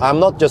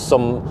not just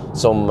some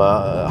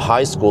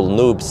high school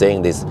noob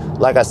saying this.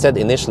 Like I said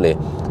initially,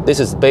 this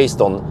is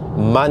based on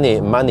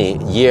many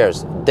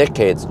years,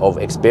 decades of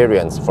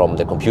experience from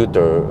the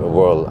computer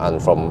world and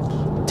from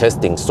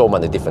testing so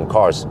many different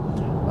cars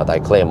that I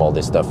claim all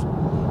this stuff.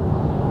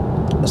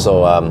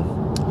 So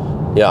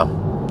yeah,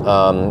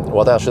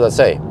 what else should I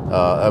say?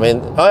 I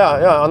mean, oh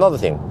yeah, another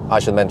thing I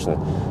should mention,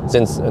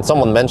 since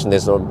someone mentioned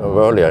this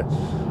earlier,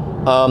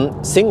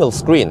 single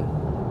screen.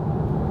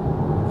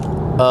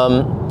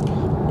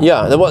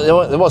 Yeah, there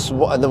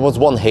was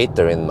one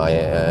hater in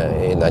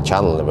my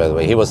channel. By the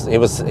way, he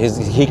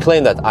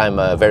claimed that I'm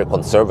very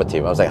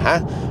conservative. I was like,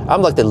 huh?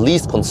 I'm like the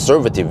least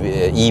conservative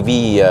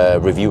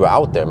EV reviewer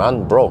out there,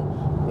 man, bro.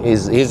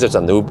 He's just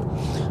a noob.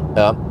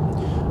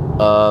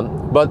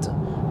 But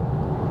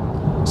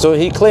so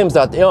he claims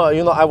that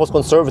you know I was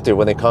conservative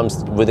when it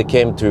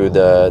came to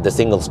the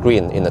single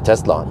screen in a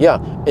Tesla.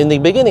 Yeah, in the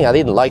beginning I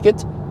didn't like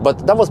it.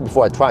 But that was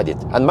before I tried it.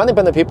 And many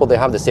people, they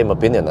have the same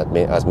opinion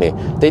as me.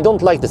 They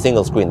don't like the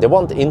single screen. They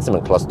want the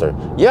instrument cluster.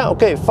 Yeah,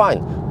 okay,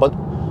 fine. But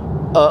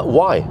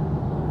why?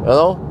 You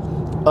know?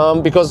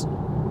 Because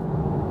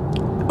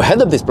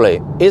head-up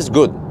display is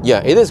good.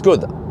 Yeah, it is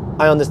good.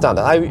 I understand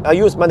that. I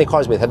use many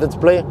cars with head-up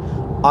display.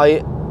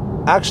 I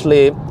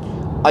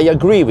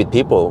agree with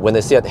people when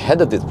they say that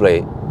head-up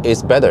display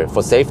is better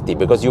for safety,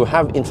 because you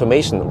have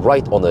information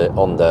right on the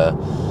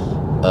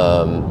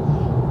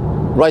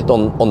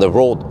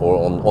road or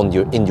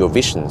in your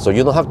vision, so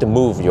you don't have to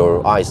move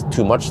your eyes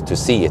too much to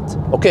see it.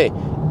 Okay,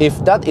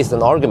 if that is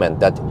an argument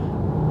that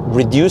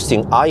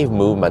reducing eye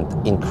movement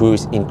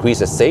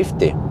increases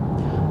safety,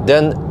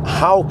 then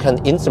how can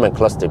instrument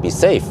cluster be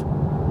safe?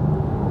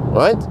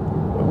 Right?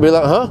 Be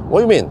like, huh? What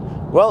do you mean?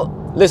 Well,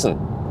 listen.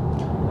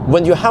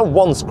 When you have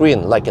one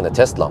screen, like in a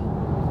Tesla,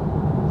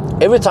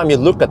 every time you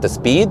look at the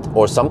speed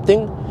or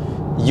something,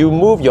 you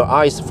move your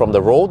eyes from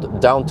the road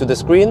down to the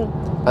screen,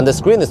 and the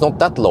screen is not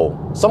that low.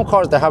 Some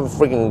cars, they have a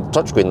freaking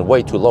touchscreen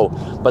way too low,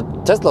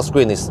 but Tesla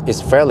screen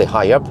is fairly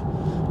high up.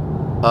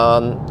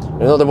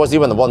 You know, there was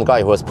even one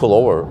guy who was pulled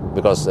over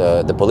because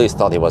the police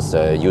thought he was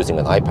using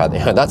an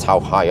iPad. That's how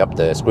high up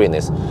the screen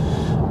is.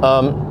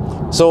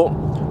 So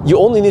you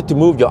only need to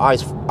move your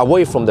eyes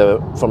away from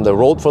the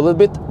road for a little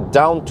bit,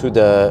 down to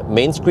the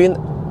main screen,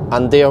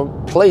 and there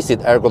place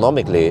it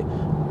ergonomically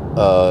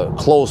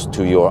close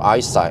to your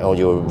eyesight or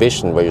your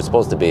vision where you're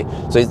supposed to be.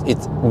 So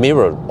it's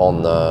mirrored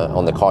on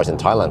the cars in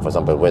Thailand, for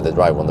example, where they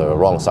drive on the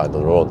wrong side of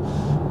the road,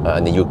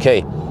 in the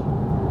UK.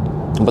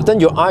 But then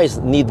your eyes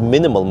need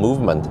minimal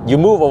movement. You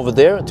move over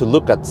there to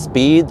look at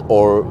speed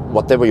or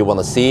whatever you want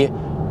to see,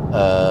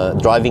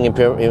 driving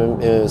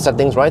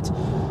settings, right?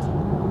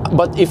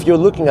 But if you're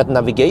looking at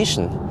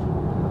navigation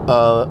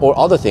or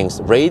other things,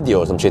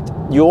 radio or some shit,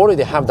 you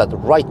already have that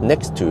right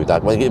next to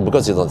that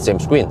because it's on the same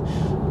screen.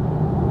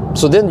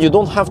 So then you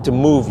don't have to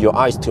move your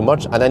eyes too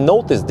much. And I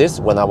noticed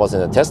this when I was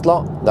in a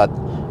Tesla, that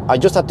I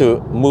just had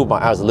to move my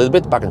eyes a little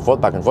bit back and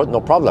forth,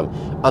 no problem.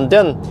 And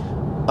then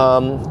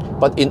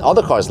But in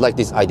other cars like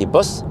this ID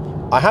Bus,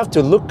 I have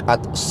to look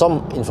at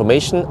some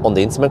information on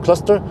the instrument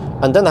cluster,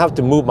 and then I have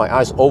to move my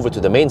eyes over to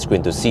the main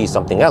screen to see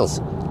something else.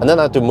 And then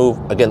I have to move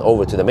again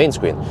over to the main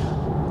screen.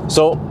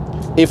 So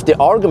if the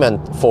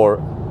argument for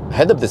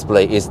head-up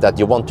display is that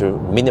you want to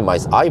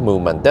minimize eye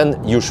movement,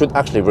 then you should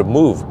actually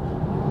remove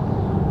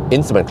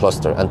instrument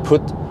cluster and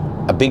put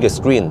a bigger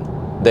screen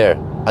there,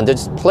 and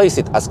just place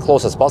it as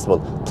close as possible.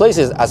 Place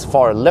it as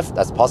far left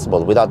as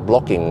possible without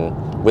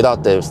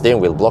the steering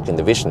wheel blocking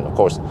the vision, of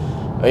course.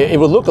 It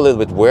will look a little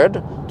bit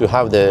weird to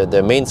have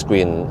the main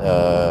screen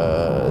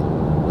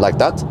like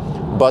that,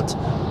 but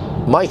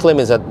my claim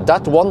is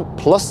that one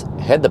plus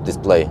head-up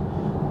display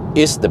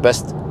is the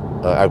best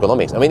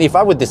ergonomics. I mean, if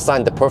I would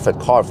design the perfect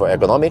car for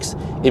ergonomics,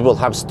 it will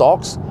have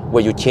stalks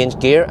where you change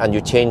gear and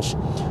you change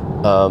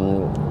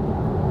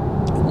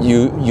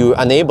you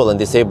enable and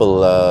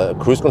disable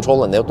cruise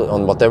control and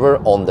on whatever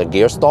on the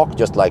gear stalk,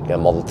 just like a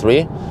Model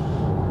 3.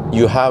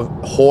 You have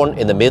horn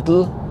in the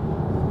middle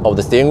of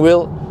the steering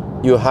wheel.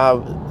 You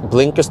have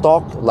blinker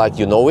stalk like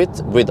you know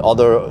it, with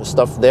other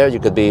stuff there. You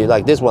could be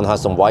like, this one has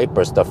some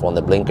wiper stuff on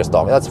the blinker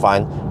stalk, that's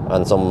fine.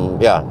 And some,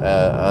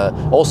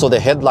 also the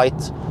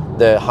headlight,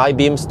 the high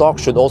beam stalk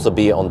should also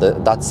be on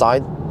that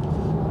side.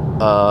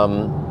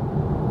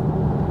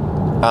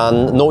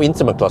 And no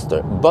instrument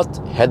cluster, but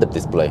head-up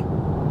display.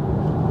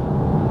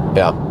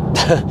 Yeah.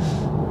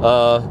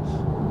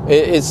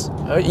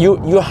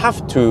 You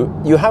have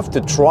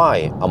to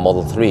try a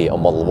Model 3 or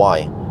Model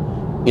Y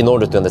in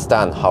order to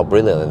understand how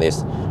brilliant it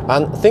is.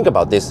 And think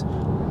about this.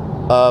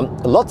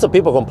 Lots of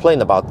people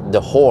complain about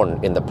the horn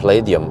in the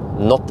Palladium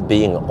not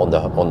being on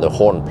the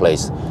horn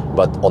place,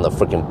 but on a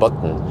freaking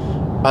button.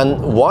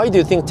 And why do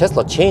you think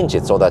Tesla changed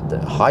it so that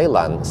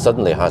Highland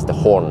suddenly has the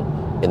horn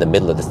in the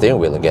middle of the steering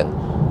wheel again?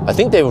 I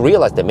think they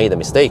realized they made a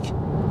mistake.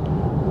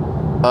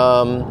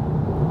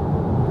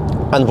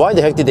 And why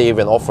the heck did they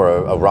even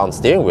offer a round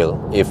steering wheel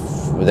if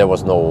there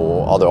was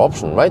no other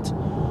option, right?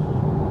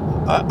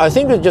 I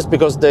think it's just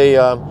because they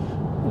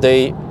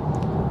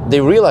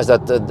realized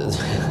that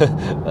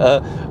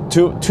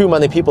too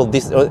many people,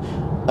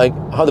 like,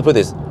 how to put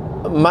this,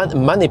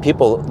 many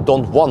people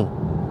don't want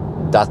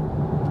that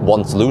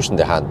one solution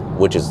they had,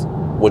 which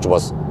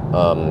was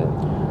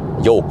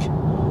yoke.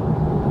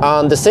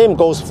 And the same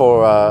goes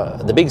for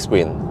the big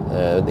screen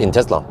in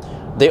Tesla.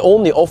 They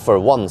only offer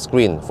one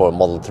screen for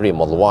Model 3,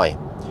 Model Y.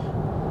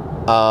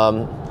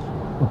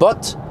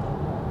 But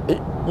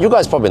you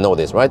guys probably know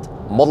this, right?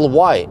 Model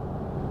Y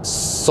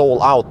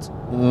sold out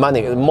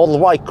Model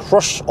Y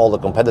crushed all the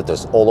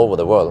competitors all over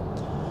the world.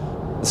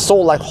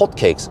 Sold like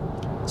hotcakes.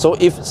 So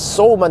if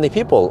so many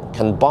people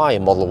can buy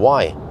Model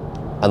Y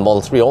and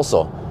Model 3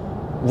 also,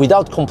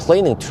 without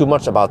complaining too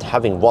much about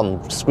having one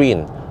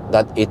screen,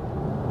 that it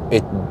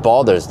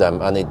bothers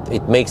them and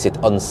it makes it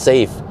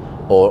unsafe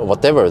or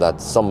whatever that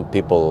some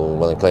people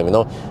will claim, you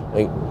know,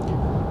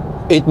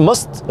 it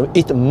must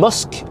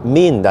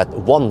mean that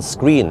one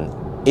screen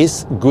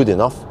is good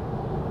enough,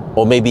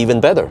 or maybe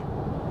even better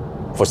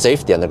for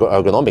safety and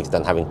ergonomics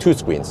than having two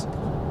screens.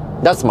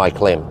 That's my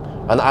claim.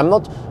 And I'm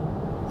not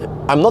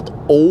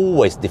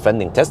always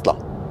defending Tesla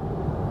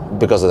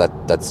because of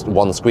that's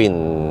one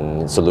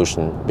screen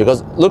solution.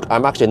 Because look,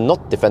 I'm actually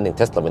not defending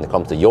Tesla when it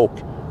comes to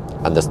yoke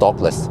and the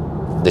stalkless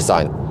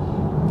design,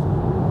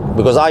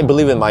 because I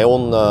believe in my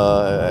own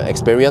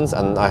experience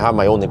and I have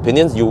my own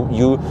opinions.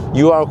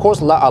 You are of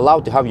course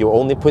allowed to have your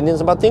own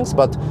opinions about things,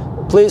 but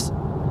please,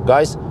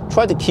 guys,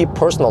 try to keep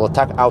personal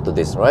attack out of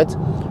this, right?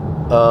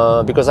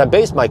 Because I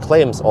base my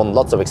claims on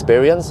lots of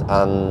experience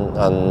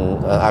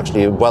and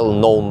actually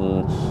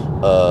well-known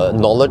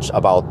knowledge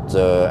about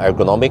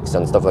ergonomics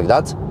and stuff like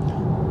that.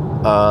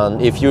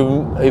 And if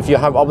you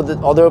have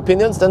other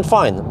opinions, then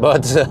fine.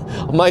 But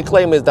my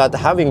claim is that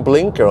having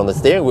blinker on the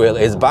steering wheel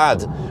is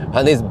bad,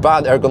 and it's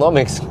bad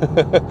ergonomics.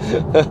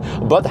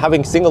 But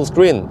having single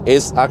screen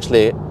is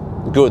actually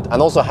good, and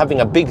also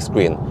having a big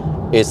screen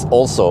is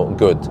also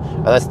good.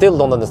 And I still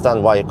don't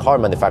understand why car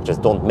manufacturers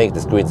don't make the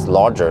screens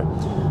larger,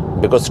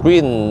 because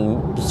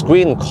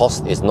screen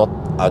cost is not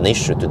an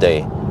issue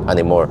today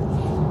anymore.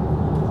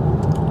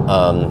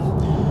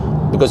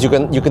 Because you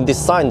can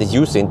design the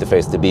user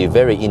interface to be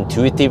very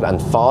intuitive and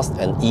fast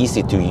and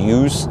easy to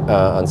use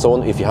and so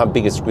on if you have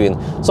bigger screen.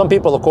 Some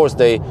people, of course,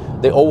 they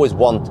always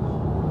want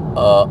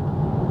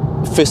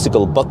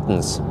physical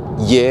buttons.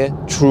 Yeah,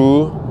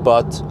 true,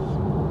 but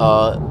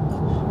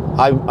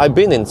I've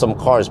been in some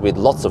cars with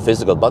lots of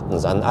physical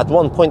buttons, and at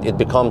one point it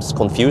becomes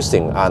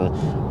confusing, and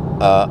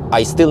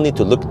I still need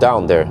to look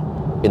down there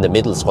in the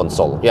middle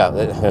console. Yeah,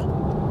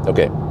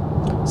 okay.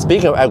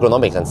 Speaking of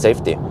ergonomics and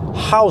safety,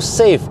 how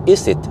safe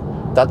is it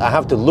that I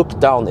have to look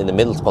down in the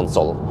middle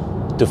console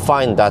to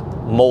find that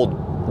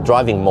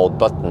driving mode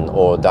button,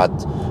 or that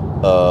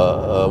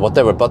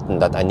whatever button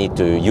that I need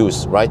to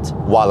use, right,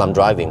 while I'm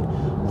driving,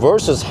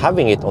 versus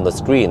having it on the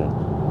screen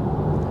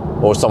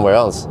or somewhere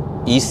else,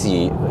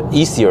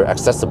 easier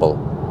accessible.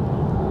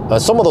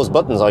 Some of those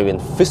buttons are even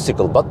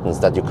physical buttons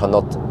that you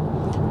cannot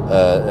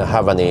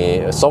have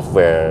any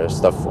software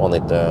stuff on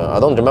it. I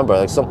don't remember,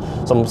 like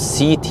some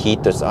seat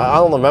heaters. I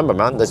don't remember,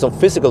 man. There's some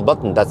physical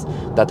button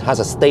that has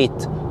a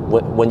state.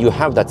 When you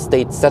have that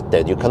state set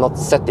there, you cannot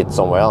set it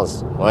somewhere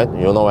else, right?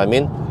 You know what I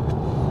mean?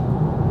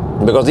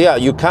 Because yeah,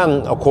 you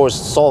can of course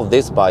solve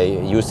this by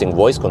using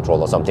voice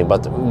control or something,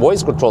 but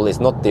voice control is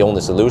not the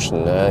only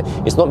solution.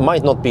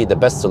 Might not be the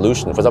best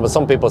solution. For example,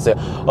 some people say,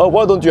 "Oh,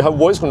 why don't you have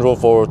voice control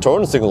for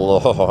turn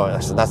signal?"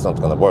 That's not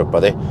gonna work,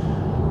 buddy.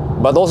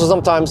 But also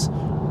sometimes,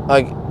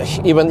 like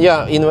even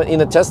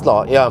in a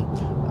Tesla,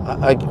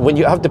 when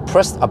you have to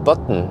press a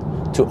button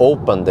to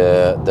open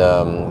the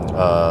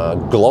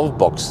glove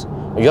box,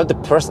 you have to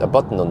press a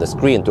button on the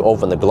screen to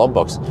open the glove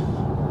box.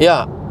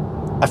 Yeah.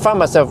 I find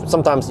myself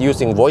sometimes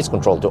using voice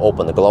control to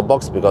open the glove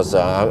box because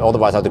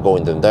otherwise I have to go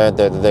into there,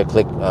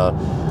 click.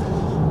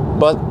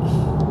 But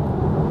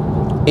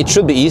it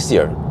should be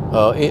easier,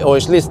 or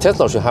at least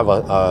Tesla should have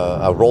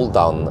a roll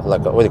down,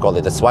 like what do you call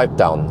it, a swipe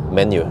down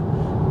menu,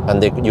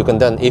 and you can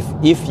then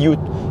if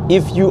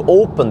you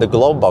open the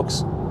glove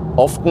box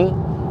often,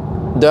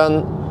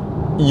 then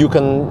you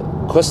can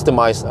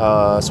customize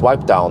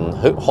swipe down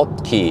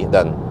hotkey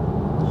then.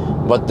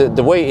 But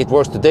the way it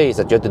works today is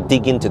that you have to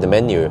dig into the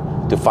menu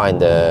to find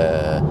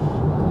the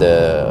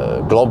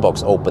glove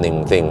box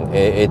opening thing.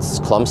 It's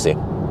clumsy.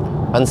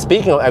 And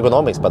speaking of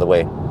ergonomics, by the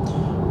way,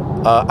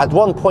 at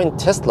one point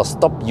Tesla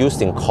stopped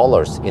using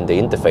colors in the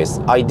interface.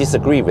 I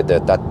disagree with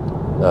that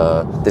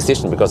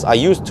decision, because I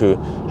used to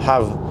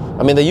have,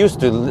 I've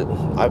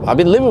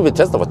been living with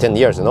Tesla for 10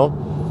 years, you know.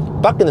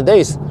 Back in the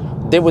days,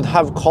 they would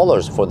have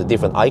colors for the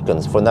different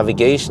icons, for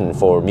navigation,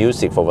 for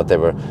music, for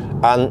whatever.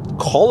 And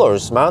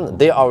colors, man,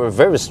 they are a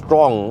very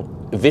strong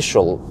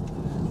visual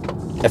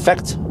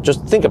effect.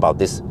 Just think about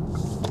this.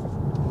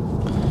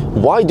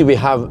 Why do we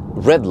have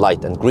red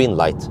light and green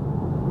light?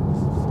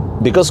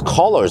 Because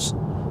colors,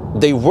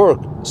 they work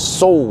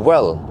so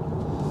well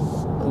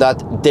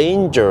that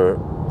danger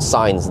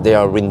signs, they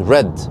are in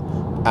red,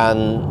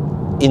 and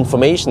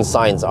information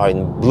signs are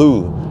in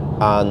blue,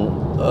 and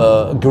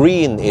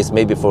green is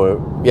maybe for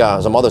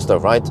some other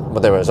stuff, right?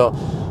 Whatever. So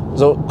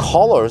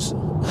colors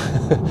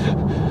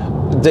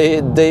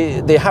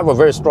they have a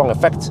very strong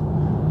effect.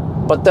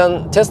 But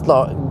then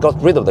Tesla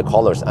got rid of the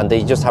colors, and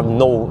they just have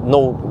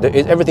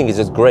everything is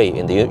just gray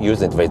in the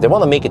user interface. They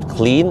want to make it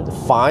clean,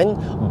 fine,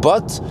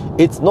 but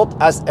it's not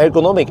as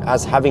ergonomic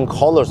as having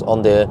colors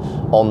on the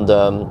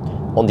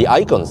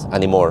icons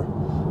anymore.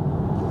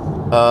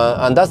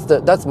 And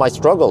that's my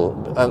struggle.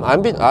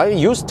 I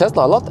use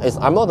Tesla a lot.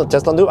 I'm not a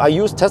Tesla noob. I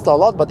use Tesla a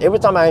lot, but every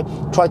time I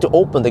try to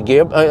open the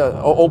gear,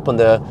 open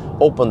the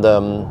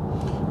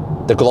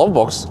glove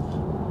box,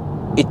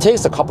 it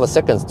takes a couple of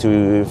seconds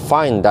to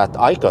find that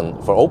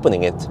icon for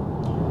opening it.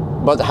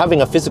 But having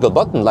a physical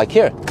button like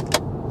here,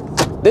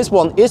 this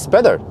one is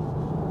better.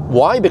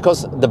 Why?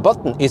 Because the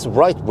button is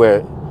right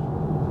where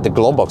the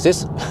glove box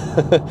is.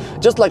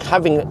 Just like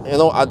having, you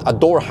know, a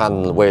door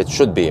handle where it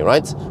should be,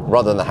 right?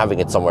 Rather than having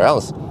it somewhere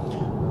else.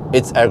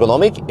 It's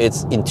ergonomic,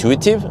 it's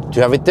intuitive to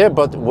have it there,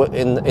 but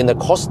in a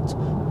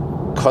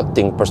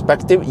cost-cutting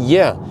perspective,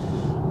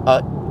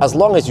 as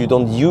long as you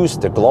don't use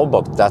the glove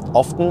box that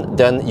often,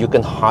 then you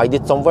can hide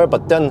it somewhere.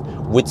 But then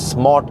with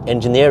smart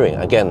engineering,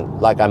 again,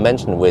 like I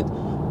mentioned with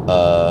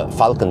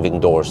Falcon wing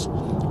doors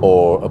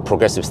or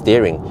progressive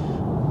steering,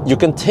 you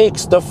can take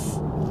stuff,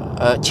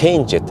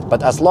 change it,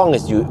 but as long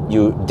as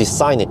you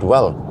design it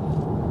well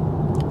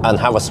and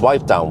have a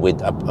swipe down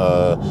with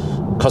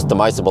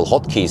customizable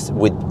hotkeys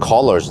with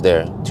colors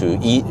there to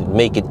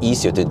make it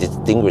easier to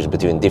distinguish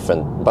between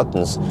different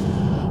buttons,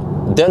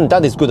 then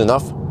that is good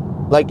enough.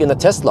 Like in a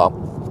Tesla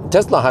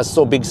has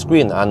so big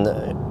screen, and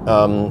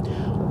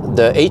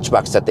the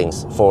HVAC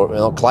settings for, you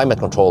know, climate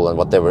control and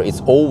whatever,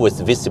 it's always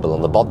visible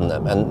on the bottom,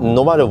 and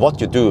no matter what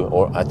you do,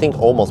 or I think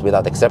almost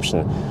without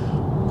exception,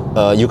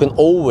 you can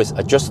always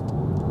adjust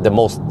the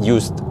most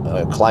used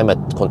climate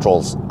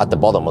controls at the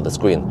bottom of the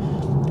screen.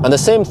 And the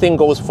same thing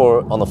goes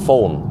for on a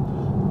phone.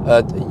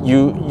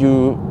 You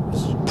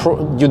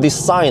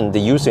design the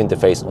user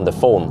interface on the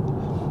phone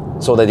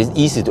so that it's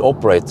easy to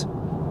operate,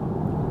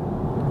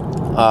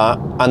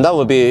 and that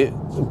would be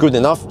good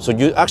enough. So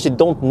you actually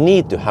don't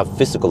need to have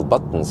physical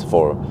buttons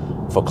for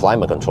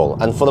climate control.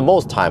 And for the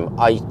most time,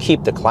 I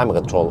keep the climate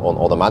control on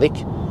automatic,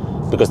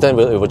 because then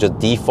it will just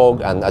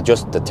defog and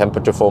adjust the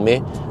temperature for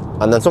me.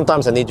 And then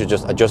sometimes I need to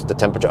just adjust the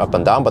temperature up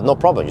and down, but no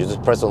problem. You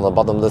just press on the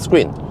bottom of the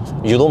screen.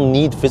 You don't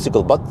need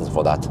physical buttons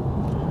for that.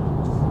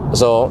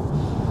 So,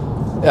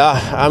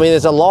 I mean,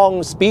 it's a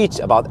long speech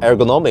about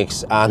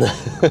ergonomics and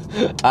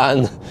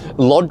and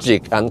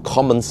logic and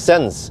common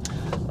sense.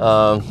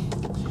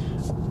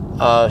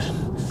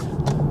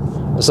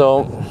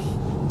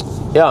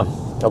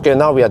 Okay,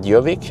 now we're at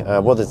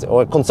Gjøvik. What is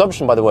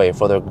consumption, by the way,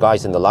 for the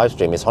guys in the live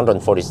stream is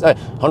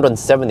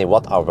 170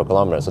 watt-hour per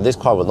kilometer. So this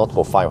car will not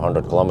go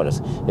 500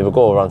 kilometers. It will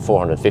go around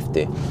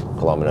 450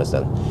 kilometers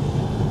then.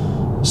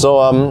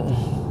 So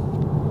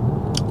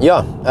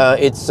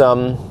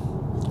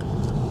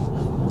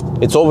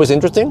it's always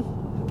interesting,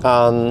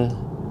 and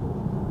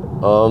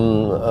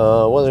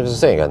What was I going to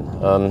say again?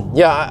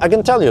 Yeah, I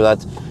can tell you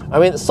that. I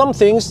mean, some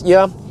things,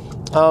 yeah.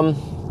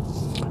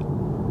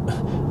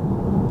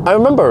 I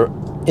remember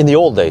in the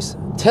old days,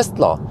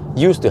 Tesla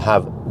used to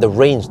have the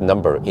range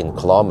number in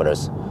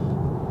kilometers.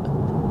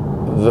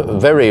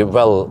 Very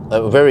well,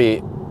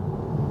 very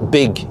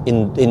big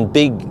in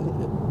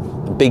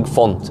big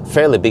font,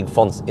 fairly big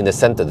fonts in the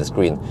center of the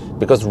screen,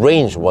 because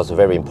range was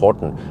very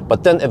important.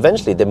 But then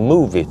eventually they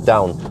moved it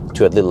down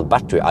to a little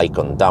battery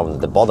icon down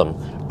at the bottom.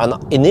 And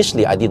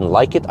initially I didn't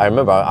like it. I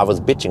remember I was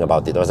bitching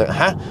about it. I was like,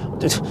 huh?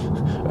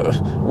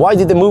 Why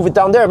did they move it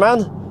down there,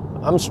 man?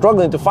 I'm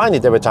struggling to find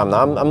it every time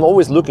now. I'm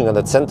always looking at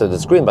the center of the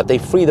screen, but they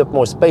freed up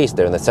more space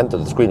there in the center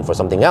of the screen for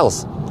something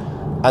else.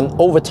 And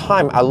over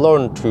time, I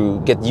learned to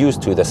get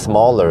used to the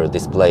smaller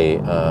display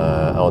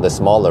or the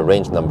smaller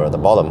range number at the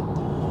bottom.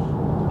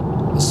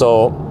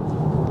 So,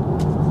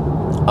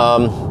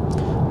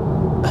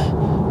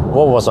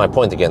 what was my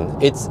point again?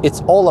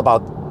 It's all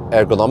about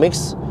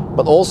ergonomics,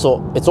 but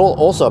also it's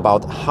also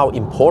about how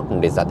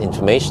important is that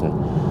information.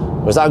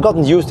 Because I've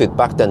gotten used to it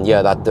back then,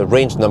 yeah, that the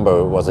range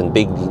number was in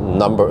big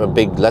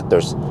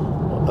letters.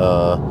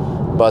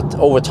 But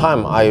over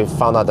time, I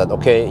found out that,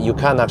 okay, you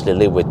can actually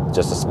live with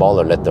just a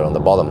smaller letter on the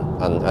bottom,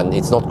 and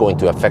it's not going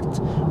to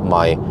affect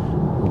my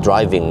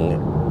driving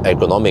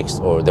ergonomics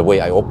or the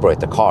way I operate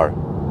the car.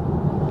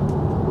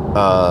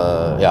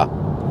 Yeah.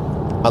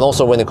 And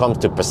also when it comes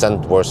to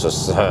percent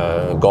versus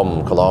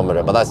GOM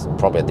kilometer, but that's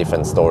probably a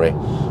different story.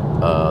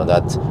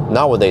 That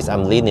nowadays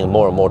I'm leaning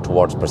more and more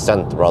towards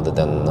percent rather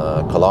than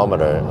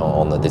kilometer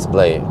on the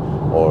display.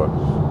 Or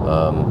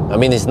I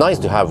mean, it's nice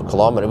to have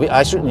kilometer.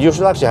 You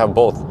should actually have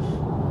both.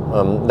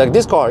 Like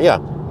this car, yeah,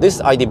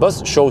 this ID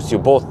Bus shows you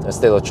both a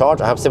state of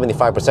charge. I have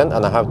 75%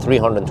 and I have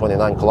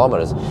 329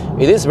 kilometers.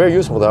 It is very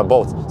useful to have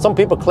both. Some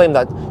people claim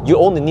that you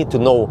only need to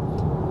know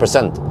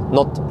percent,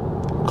 not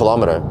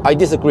kilometer. I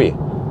disagree,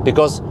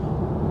 because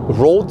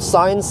road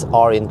signs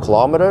are in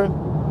kilometer.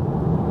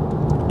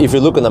 If you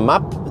look on the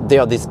map, they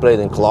are displayed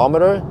in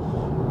kilometer.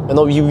 You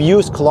know, you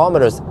use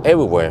kilometers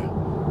everywhere.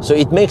 So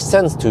it makes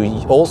sense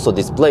to also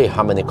display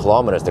how many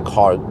kilometers the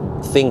car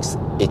thinks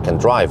it can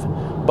drive.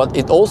 But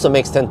it also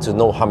makes sense to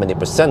know how many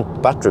percent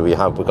battery we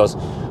have, because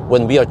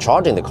when we are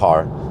charging the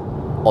car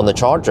on the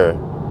charger,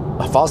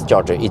 a fast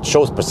charger, it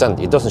shows percent.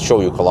 It doesn't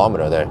show you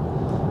kilometer there.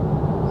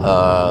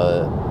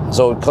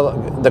 So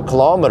the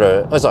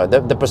kilometer,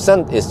 the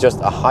percent is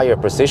just a higher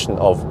precision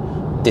of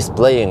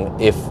displaying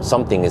if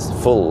something is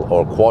full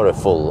or quarter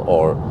full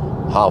or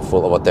half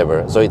full or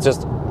whatever. So it's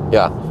just,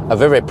 yeah, a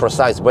very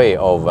precise way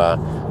of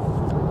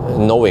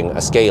knowing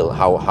a scale,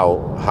 how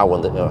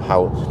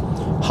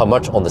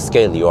much on the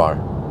scale you are,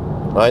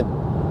 right?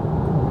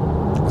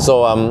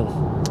 So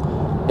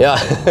yeah,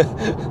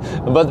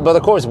 but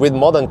of course with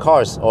modern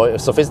cars or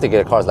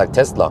sophisticated cars like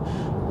Tesla,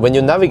 when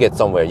you navigate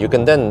somewhere, you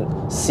can then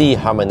see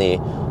how many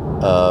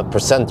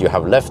percent you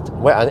have left.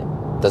 Where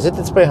does it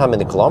display how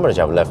many kilometers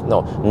you have left?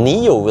 No,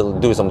 Neo will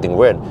do something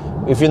weird.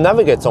 If you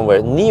navigate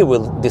somewhere, Neo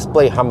will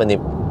display how many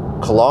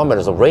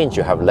kilometers of range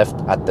you have left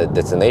at the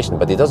destination,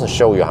 but it doesn't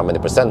show you how many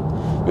percent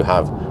you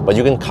have. But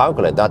you can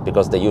calculate that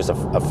because they use a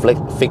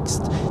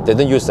fixed, they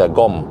don't use a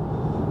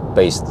GOM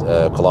based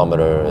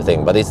kilometer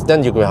thing, but it's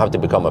then you have to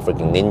become a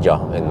freaking ninja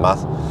in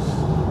math.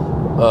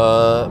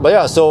 But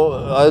yeah, so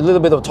a little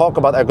bit of talk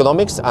about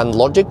ergonomics and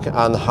logic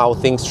and how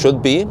things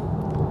should be,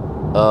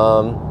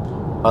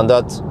 and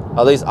that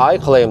at least I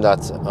claim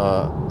that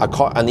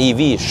an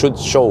EV should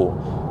show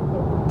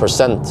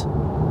percent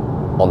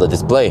on the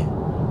display.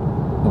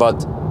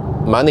 But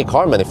many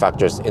car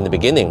manufacturers in the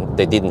beginning,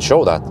 they didn't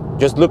show that.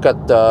 Just look at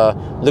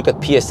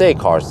PSA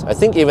cars. I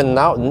think even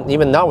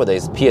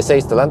nowadays,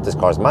 PSA Stellantis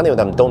cars, many of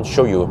them don't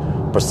show you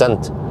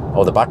percent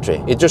of the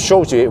battery. It just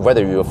shows you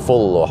whether you're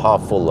full or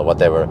half full or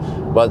whatever.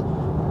 But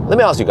let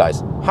me ask you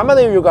guys, how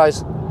many of you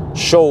guys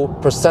show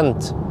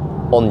percent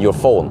on your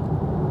phone?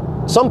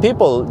 Some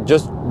people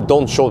just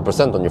don't show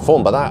percent on your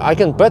phone, but I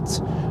can bet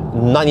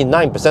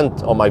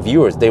 99% of my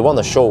viewers, they want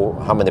to show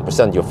how many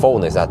percent your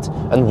phone is at.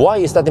 And why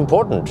is that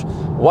important?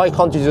 Why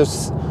can't you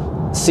just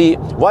see,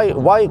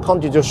 why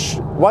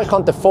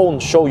can't the phone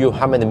show you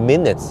how many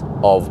minutes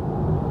of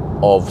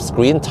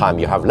screen time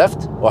you have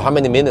left, or how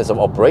many minutes of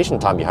operation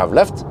time you have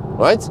left,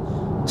 right?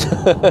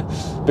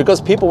 Because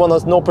people want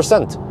to know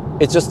percent.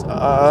 It's just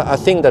a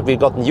thing that we've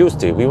gotten used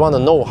to. We want to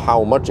know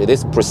how much it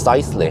is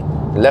precisely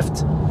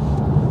left.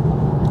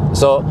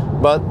 So,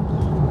 but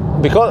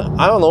because,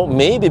 I don't know,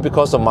 maybe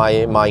because of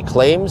my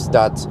claims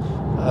that,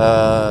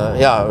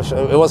 yeah,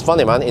 it was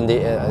funny, man,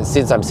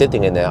 since I'm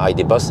sitting in the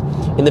ID Bus,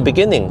 in the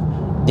beginning,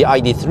 the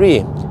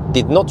ID3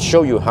 did not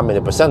show you how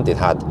many percent it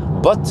had,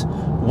 but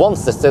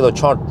once the state of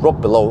charge dropped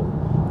below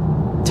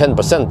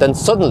 10%, then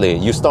suddenly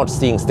you start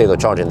seeing state of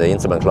charge in the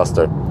instrument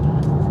cluster.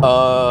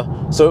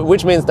 So,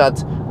 which means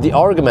that the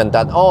argument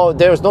that, oh,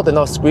 there's not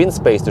enough screen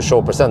space to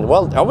show percent.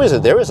 Well, obviously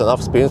there is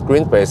enough screen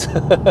space,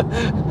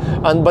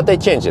 but they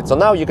changed it. So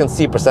now you can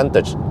see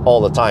percentage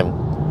all the time.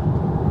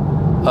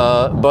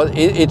 But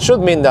it should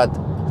mean that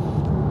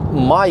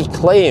my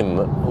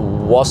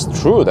claim was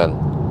true then,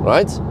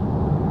 right?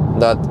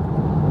 That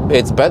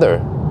it's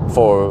better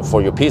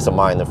for your peace of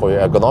mind and for your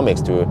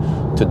ergonomics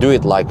to do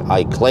it like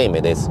I claim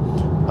it is.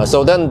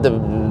 So then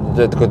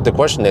the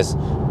question is,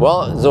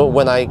 well, so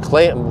when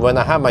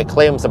I have my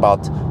claims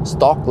about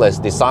stockless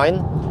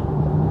design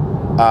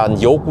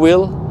and yoke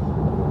wheel,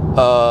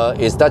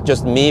 is that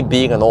just me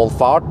being an old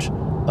fart,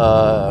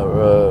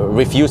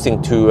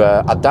 refusing to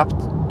adapt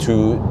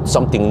to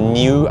something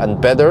new and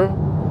better,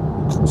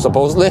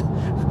 supposedly?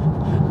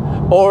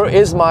 Or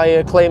is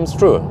my claims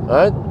true,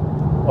 right?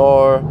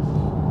 Or,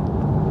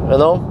 you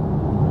know,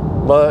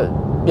 but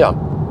yeah.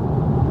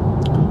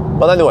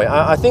 But anyway,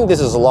 I think this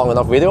is a long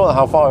enough video.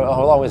 How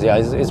long is it? Yeah,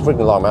 it's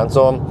freaking long, man.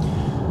 So,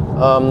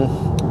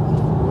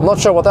 I'm not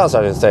sure what else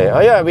I should say.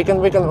 Yeah, we can.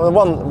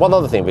 One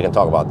other thing we can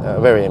talk about.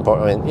 Very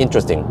important,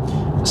 interesting.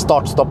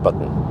 Start/stop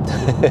button.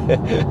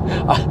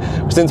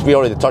 Since we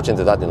already touched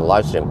into that in the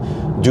live stream,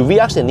 do we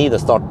actually need a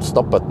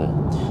start/stop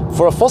button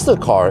for a fossil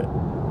car?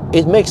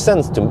 It makes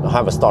sense to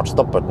have a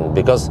start/stop button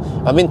because,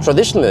 I mean,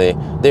 traditionally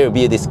there would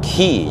be this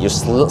key you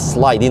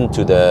slide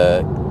into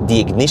the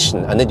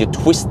ignition and then you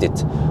twist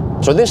it.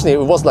 Traditionally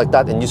it was like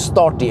that, and you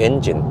start the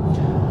engine.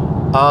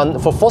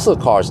 And for fossil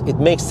cars, it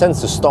makes sense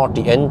to start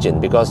the engine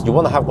because you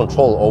want to have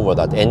control over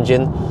that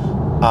engine.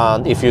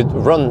 And if you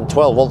run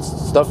 12-volt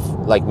stuff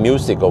like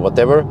music or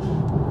whatever,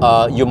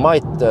 you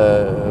might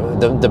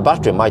the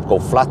battery might go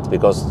flat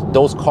because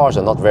those cars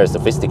are not very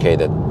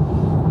sophisticated.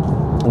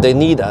 They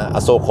need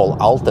a so-called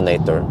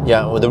alternator.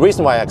 Yeah, well, the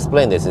reason why I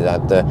explain this is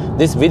that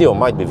this video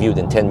might be viewed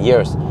in 10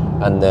 years,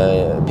 and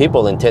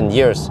people in 10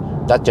 years,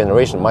 that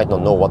generation might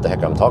not know what the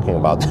heck I'm talking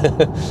about.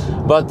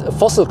 But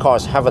fossil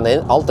cars have an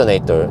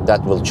alternator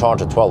that will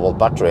charge a 12-volt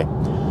battery.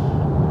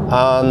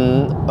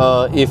 And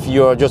if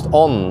you're just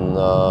on,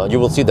 you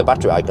will see the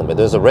battery icon, but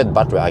there's a red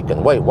battery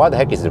icon. Wait, why the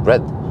heck is it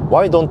red?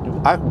 Why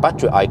don't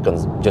battery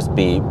icons just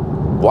be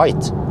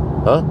white?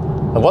 Huh?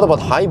 And what about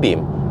high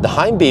beam? The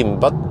high beam,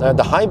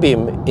 the high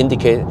beam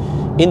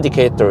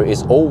indicator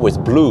is always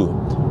blue,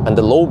 and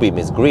the low beam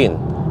is green.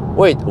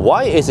 Wait,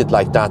 why is it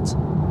like that?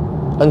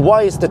 And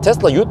why is the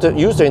Tesla user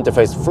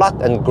interface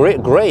flat and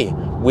gray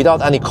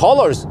without any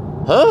colors?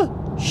 Huh?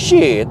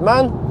 Shit,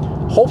 man.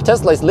 Hope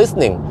Tesla is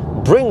listening.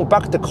 Bring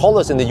back the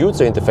colors in the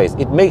user interface.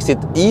 It makes it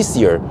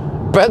easier,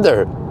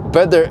 better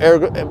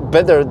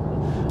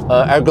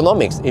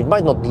ergonomics. It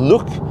might not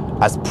look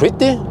as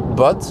pretty,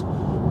 but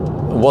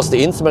was the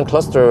instrument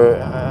cluster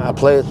a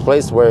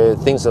place where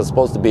things are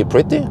supposed to be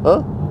pretty?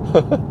 Huh?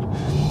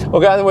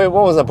 Okay, anyway,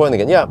 what was the point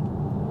again? Yeah.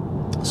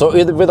 So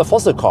with a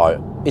fossil car,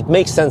 it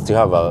makes sense to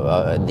have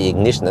the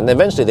ignition, and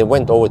eventually they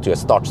went over to a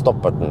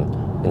start/stop button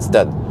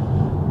instead.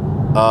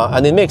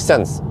 And it makes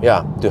sense,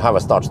 yeah, to have a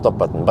start/stop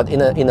button. But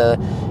in an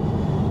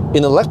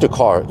electric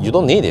car, you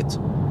don't need it,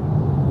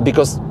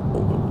 because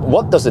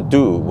what does it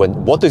do when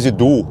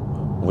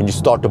you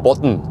start the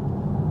button?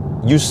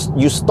 You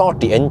start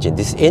the engine.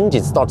 This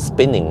engine starts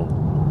spinning,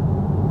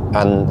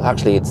 and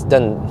actually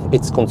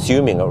it's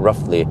consuming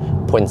roughly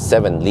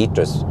 0.7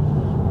 liters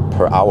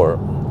per hour,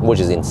 which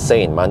is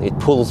insane, man. It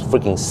pulls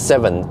freaking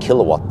 7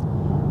 kilowatt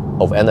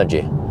of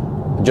energy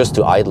just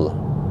to idle.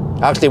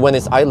 Actually, when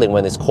it's idling,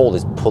 when it's cold,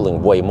 it's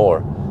pulling way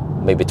more,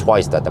 maybe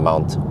twice that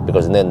amount,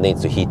 because it then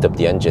needs to heat up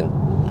the engine.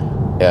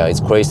 Yeah, it's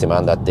crazy,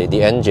 man, that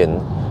the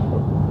engine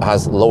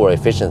has lower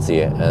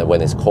efficiency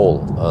when it's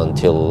cold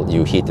until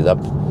you heat it up.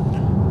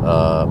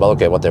 But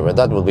okay, whatever,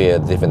 that will be a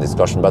different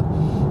discussion. But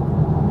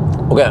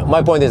okay,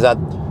 my point is that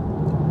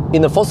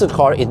in a fossil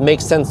car, it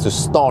makes sense to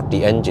start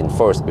the engine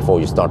first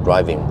before you start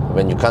driving,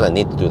 when you kind of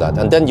need to do that.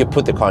 And then you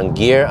put the car in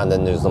gear, and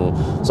then there's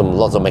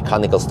lots of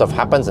mechanical stuff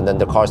happens, and then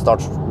the car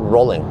starts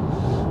rolling.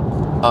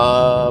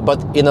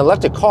 But in an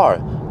electric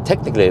car,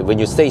 technically, when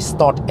you say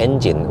start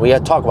engine, we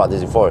had talked about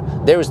this before,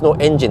 there is no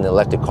engine in an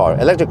electric car.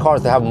 Electric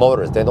cars, they have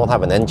motors, they don't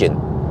have an engine,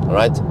 all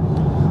right?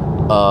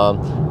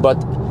 But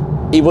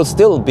it will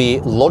still be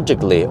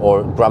logically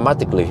or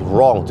grammatically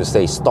wrong to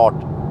say start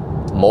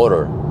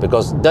motor,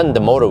 because then the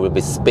motor will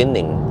be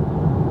spinning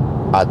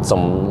at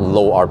some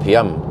low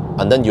RPM,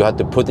 and then you have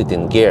to put it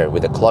in gear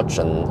with a clutch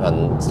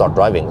and start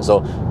driving.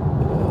 So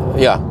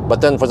yeah,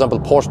 but then for example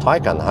Porsche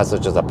Taycan has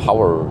just a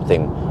power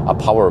thing, a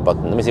power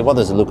button. Let me see, what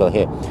does it look like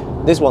here?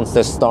 This one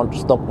says start,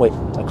 stop, wait,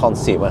 I can't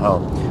see, but how?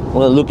 I'm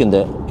gonna look in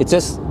the, it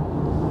says,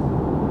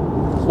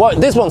 what,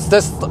 this one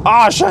says,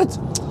 shit!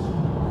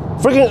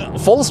 Freaking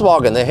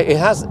Volkswagen,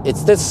 it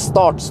says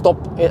start, stop.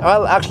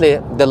 Well, actually,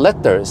 the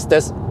letter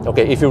says,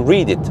 okay, if you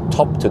read it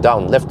top to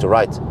down, left to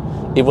right,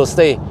 it will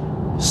say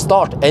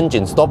start,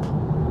 engine, stop.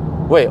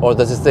 Wait, or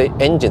does it say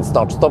engine,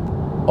 start, stop?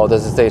 Or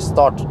does it say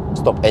start,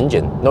 stop,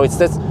 engine? No, it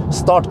says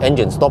start,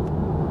 engine, stop.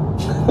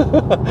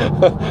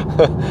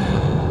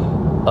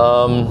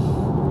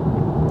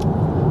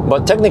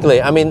 But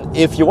technically, I mean,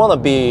 if you want to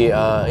be,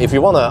 if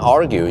you want to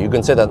argue, you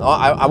can say that,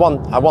 I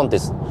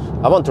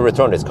want to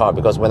return this car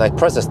because when I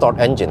press the start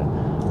engine,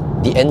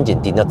 the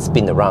engine did not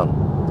spin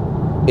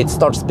around. It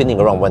starts spinning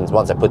around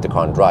once I put the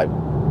car in drive.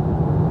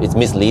 It's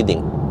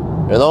misleading,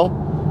 you know,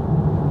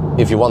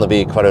 if you want to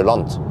be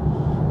querulent.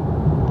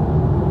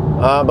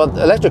 But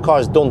electric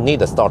cars don't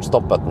need a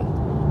start-stop button,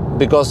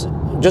 because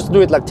just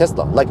do it like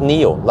Tesla, like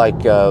Neo,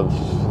 like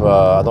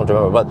I don't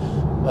remember, but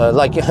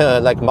like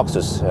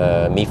Maxus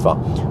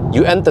Mifa.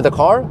 You enter the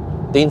car,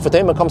 the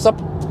infotainment comes up.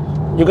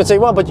 You can say,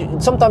 well, but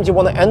sometimes you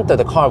want to enter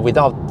the car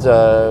without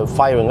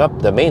firing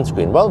up the main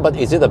screen. Well, but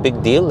is it a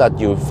big deal that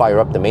you fire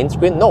up the main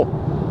screen? No,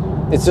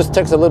 it just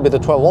takes a little bit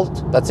of 12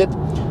 volt. That's it.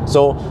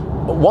 So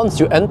once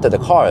you enter the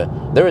car,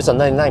 there is a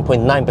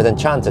 99.9%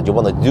 chance that you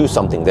want to do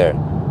something there,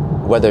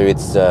 whether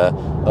it's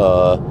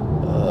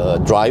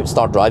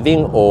start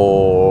driving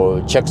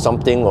or check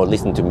something or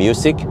listen to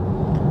music.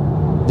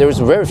 There is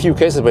very few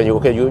cases where you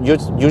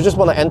just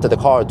want to enter the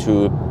car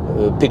to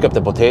pick up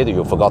the potato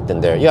you forgot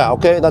in there. Yeah,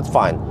 okay, that's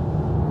fine.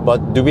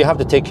 But do we have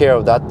to take care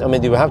of that? I mean,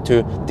 do we have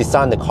to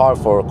design the car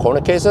for corner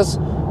cases?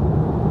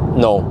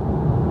 No.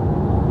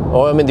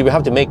 Or I mean, do we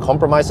have to make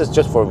compromises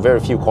just for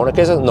very few corner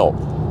cases? No.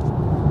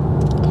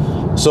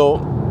 So,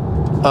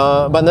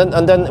 but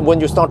then when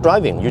you start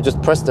driving, you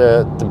just press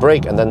the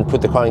brake and then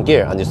put the car in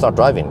gear and you start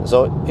driving.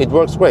 So it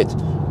works great.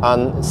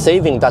 And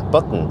saving that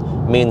button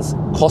means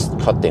cost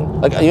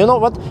cutting. Like, you know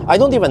what? I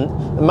don't even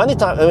many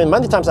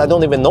times I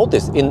don't even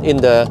notice in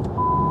the,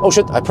 oh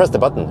shit, I pressed the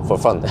button for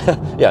fun.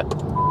 Yeah.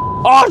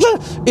 Oh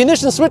shit,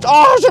 ignition switch.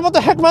 Oh shit, what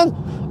the heck, man?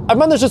 I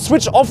managed to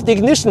switch off the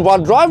ignition while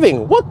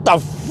driving. What the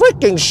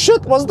freaking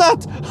shit was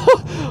that?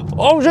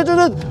 Oh shit,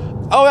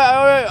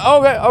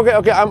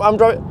 okay, I'm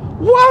driving.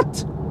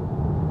 What?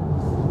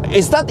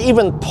 Is that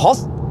even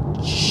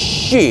possible?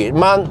 Shit,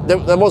 man,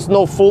 there was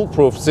no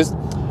foolproof system.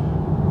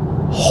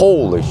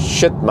 Holy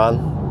shit,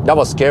 man, that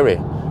was scary.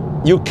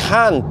 You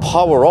can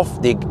power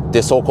off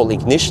the so-called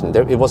ignition.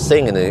 It was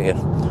saying in the,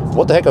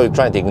 what the heck are you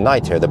trying to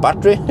ignite here? The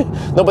battery?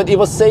 No, but it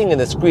was saying in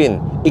the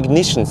screen,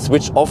 ignition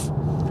switch off.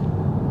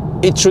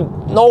 It should,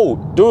 no,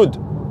 dude,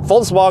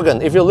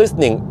 Volkswagen, if you're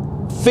listening,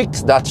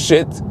 fix that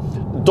shit.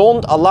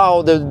 Don't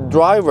allow the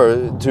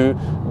driver to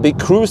be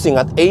cruising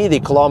at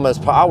 80 kilometers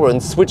per hour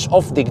and switch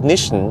off the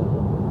ignition.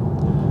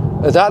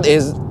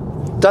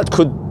 That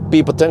could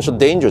be potential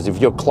dangers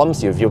if you're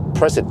clumsy, if you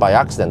press it by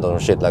accident or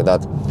shit like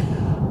that.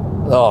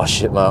 Oh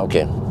shit, man,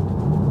 okay.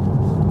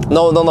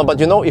 No, but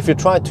you know, if you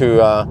try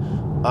to,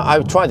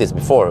 I've tried this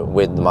before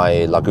with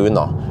my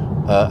Laguna.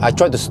 I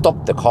tried to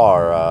stop the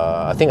car.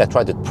 I think I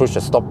tried to push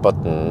the stop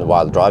button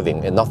while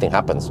driving and nothing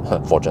happens,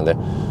 fortunately,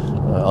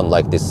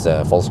 unlike this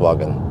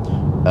Volkswagen.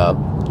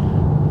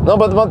 No,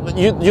 but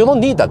you don't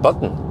need that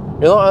button.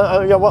 You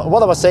know,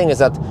 what I was saying is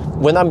that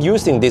when I'm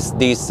using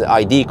these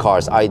ID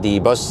cars, ID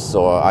bus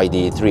or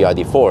ID3,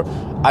 ID4,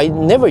 I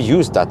never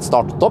use that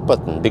start-stop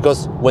button,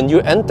 because when you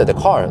enter the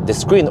car, the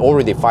screen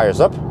already fires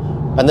up,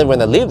 and then when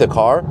I leave the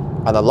car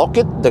and I lock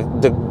it,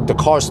 the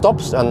car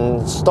stops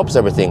and stops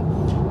everything.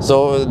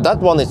 So that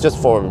one is just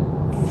for, I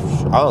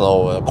don't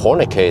know, a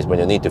corner case when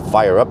you need to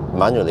fire up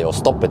manually or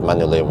stop it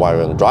manually while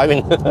you're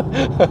driving.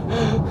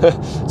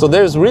 So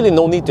there's really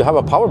no need to have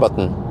a power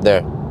button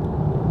there.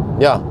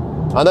 Yeah.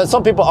 And then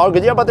some people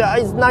argue, yeah, but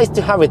it's nice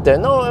to have it there.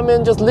 No, I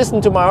mean, just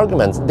listen to my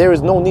arguments. There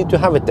is no need to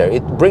have it there.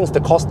 It brings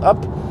the cost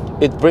up.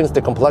 It brings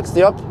the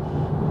complexity up.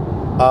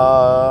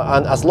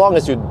 And as long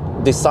as you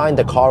design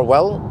the car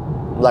well,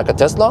 like a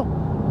Tesla,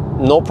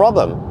 no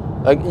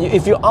problem. Like,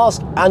 if you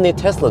ask any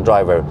Tesla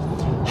driver,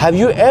 have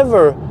you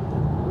ever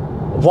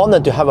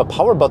wanted to have a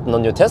power button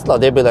on your Tesla?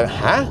 They'd be like,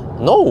 huh?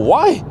 No,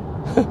 why?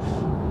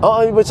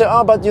 You would say,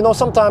 but you know,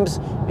 sometimes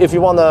if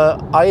you want to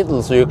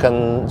idle so you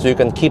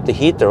can keep the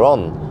heater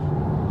on,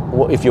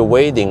 if you're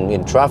waiting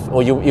in traffic,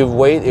 or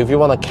if you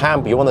want to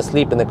camp, you want to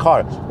sleep in the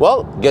car.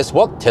 Well, guess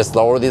what?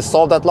 Tesla already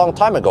solved that long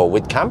time ago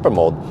with camper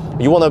mode.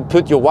 You want to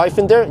put your wife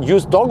in there?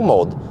 Use dog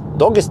mode,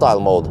 doggy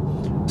style mode.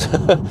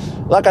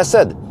 Like I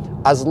said,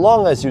 as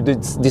long as you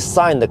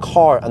design the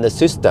car and the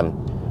system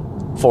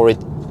for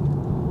it,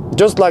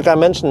 just like I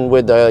mentioned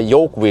with the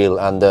yoke wheel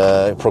and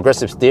the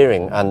progressive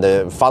steering and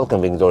the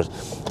Falcon wing doors,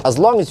 as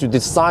long as you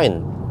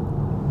design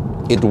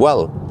it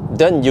well,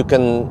 then you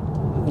can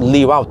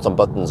leave out some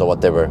buttons or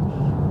whatever.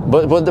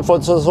 But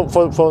for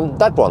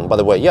that one, by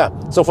the way, yeah.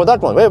 So for that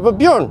one, but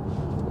Björn,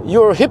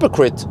 you're a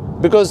hypocrite,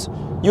 because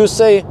you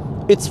say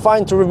it's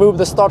fine to remove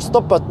the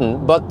start-stop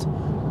button, but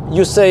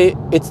you say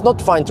it's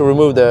not fine to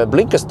remove the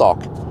blinker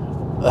stalk.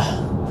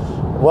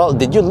 Well,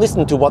 did you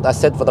listen to what I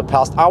said for the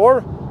past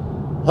hour?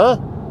 Huh?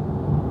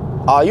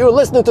 Are you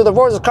listening to the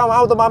words that come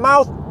out of my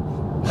mouth?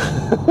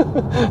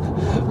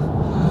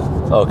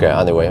 Okay,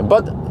 anyway,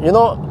 but you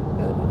know,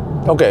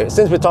 okay,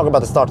 since we talk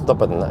about the start-stop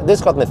button,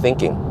 this got me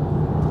thinking.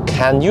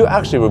 Can you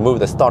actually remove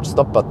the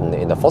start-stop button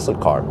in a fossil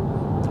car?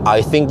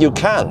 I think you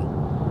can.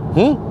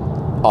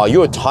 Are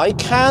you a Thai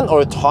can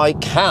or a Thai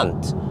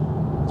can't?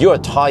 You're a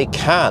Thai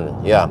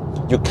can, yeah.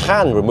 You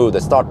can remove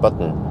the start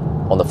button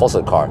on the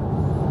fossil car.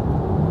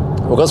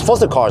 Because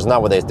fossil cars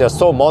nowadays, they're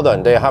so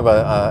modern, they have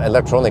an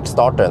electronic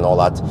starter and all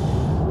that.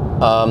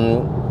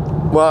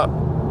 Well,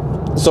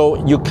 so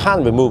you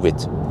can remove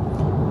it.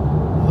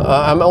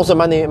 And also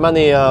many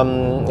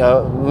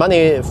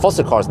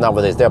fossil cars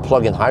nowadays, they're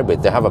plug-in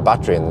hybrids. They have a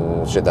battery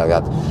and shit like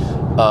that.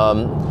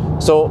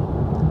 So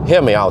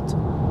hear me out.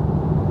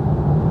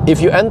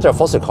 If you enter a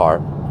fossil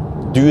car,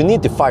 Do you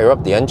need to fire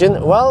up the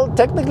engine? Well,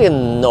 technically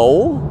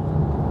no.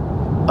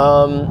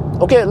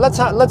 Okay,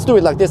 let's do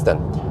it like this then.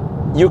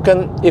 You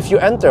can, if you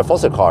enter a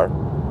fossil car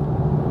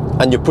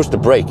and you push the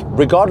brake,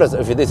 regardless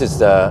if this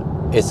is a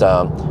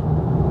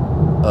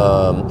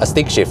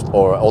stick shift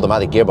or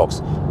automatic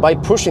gearbox, by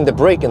pushing the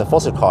brake in a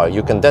fossil car,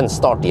 you can then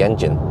start the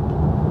engine.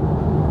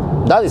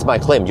 That is my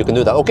claim. You can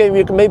do that. Okay,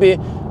 you can maybe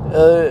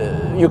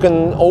you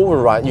can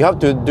override. You have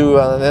to do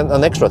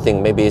an extra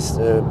thing. Maybe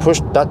push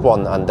that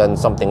one and then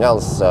something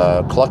else,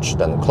 clutch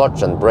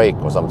and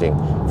brake or something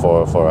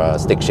for a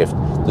stick shift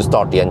to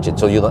start the engine,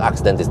 so you don't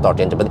accidentally start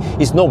the engine. But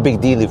it's no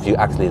big deal if you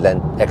actually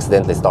then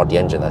accidentally start the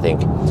engine, I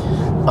think.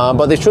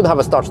 But they should have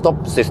a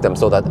start-stop system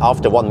so that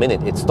after 1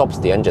 minute it stops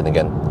the engine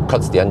again,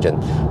 cuts the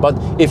engine. But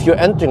if you're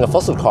entering a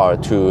fossil car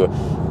to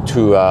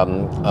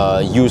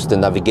use the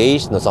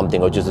navigation or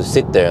something, or just to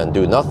sit there and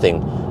do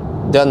nothing,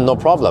 then no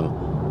problem,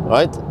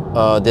 right?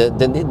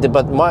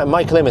 But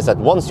my claim is that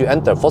once you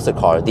enter a fossil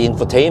car, the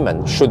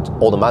infotainment should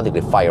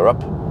automatically fire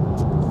up.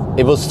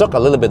 It will suck a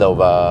little bit of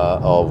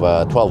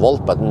 12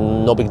 volt, but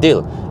no big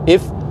deal.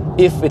 If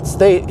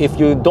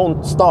you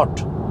don't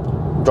start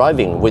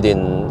driving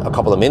within a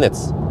couple of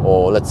minutes,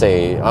 or let's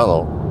say, I don't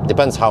know,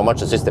 depends how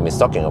much the system is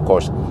sucking, of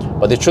course,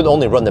 but it should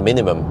only run the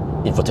minimum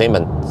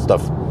infotainment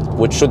stuff,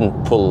 which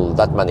shouldn't pull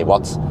that many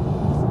watts.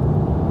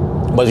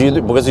 But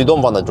because you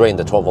don't want to drain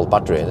the 12 volt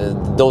battery.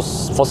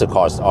 Those fossil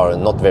cars are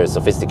not very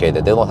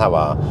sophisticated. They don't have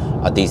a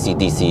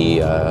DC-DC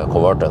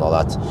converter and all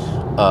that.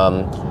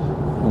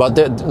 But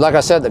like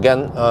I said again,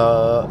 you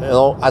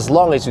know, as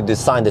long as you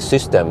design the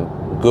system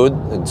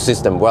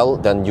well,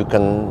 then you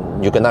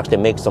can actually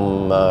make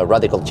some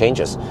radical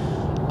changes.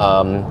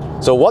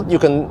 So what you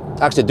can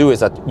actually do is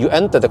that you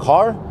enter the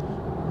car,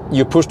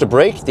 you push the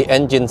brake, the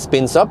engine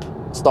spins up,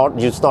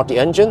 you start the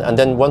engine, and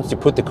then once you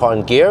put the car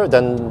in gear,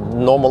 then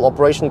normal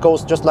operation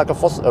goes just like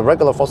a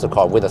regular fossil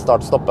car with a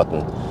start-stop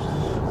button.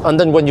 And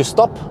then when you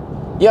stop,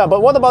 yeah,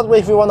 but what about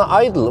if you want to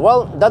idle?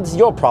 Well, that's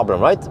your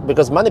problem, right?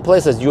 Because many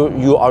places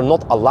you are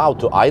not allowed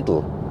to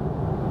idle.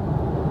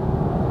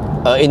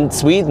 In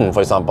Sweden,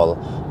 for example,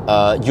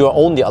 you are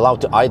only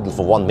allowed to idle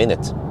for 1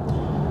 minute.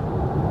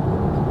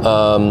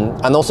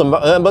 And also,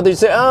 but they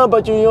say,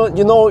 but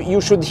you know,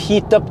 you should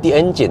heat up the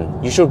engine.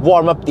 You should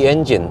warm up the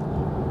engine.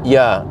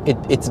 Yeah,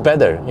 it's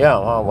better. Yeah,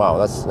 oh, wow,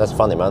 that's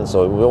funny, man.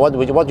 So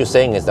what you're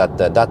saying is that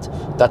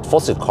that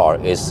fossil car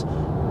is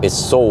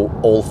so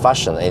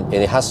old-fashioned, and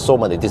it has so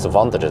many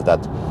disadvantages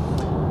that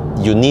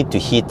you need to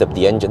heat up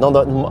the engine. No,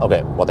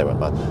 okay, whatever,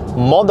 man.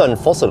 Modern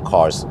fossil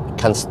cars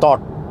can start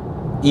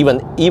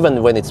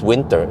even when it's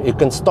winter. You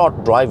can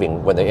start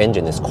driving when the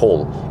engine is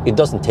cold. It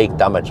doesn't take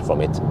damage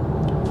from it.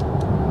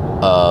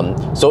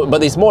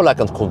 But it's more like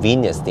a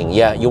convenience thing.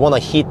 Yeah, you want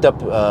to heat up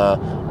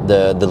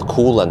the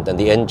coolant and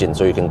the engine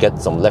so you can get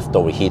some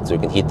leftover heat, so you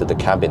can heat the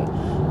cabin,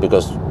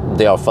 because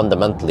they are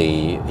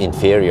fundamentally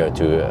inferior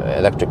to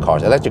electric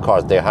cars. Electric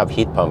cars, they have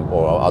heat pump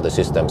or other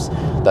systems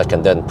that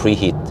can then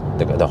preheat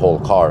the whole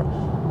car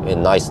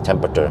in nice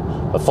temperature.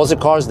 But fossil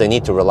cars, they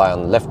need to rely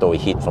on leftover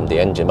heat from the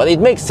engine. But it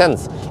makes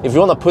sense. If you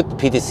want to put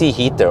PTC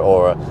heater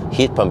or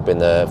heat pump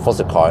in a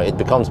fossil car, it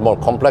becomes more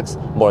complex,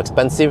 more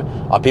expensive.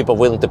 Are people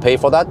willing to pay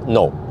for that?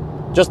 No.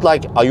 Just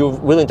like, are you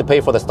willing to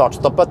pay for the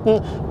start-stop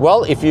button?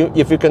 Well, if you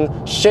can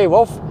shave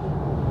off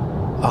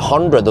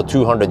 100 or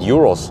 200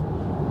 euros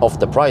off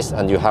the price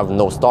and you have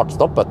no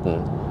start-stop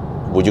button,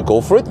 would you go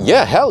for it?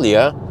 Yeah, hell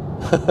yeah.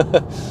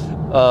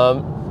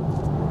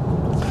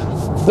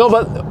 No,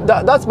 but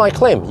that's my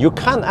claim. You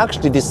can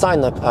actually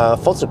design a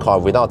fossil car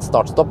without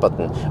start-stop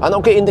button. And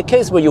okay, in the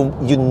case where you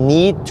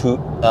need to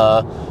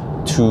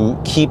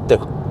keep the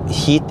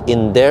heat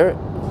in there,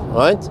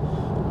 right?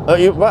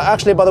 Well,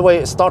 actually, by the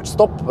way,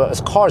 start-stop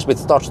cars with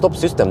start-stop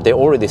system, they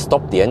already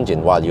stop the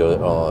engine while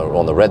you're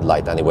on a red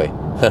light anyway.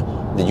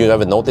 Did you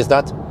ever notice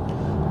that?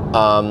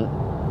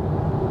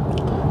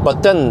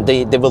 But then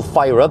they will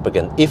fire up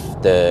again if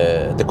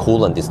the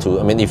coolant is too,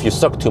 I mean, if you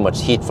suck too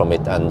much heat from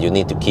it and you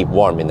need to keep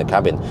warm in the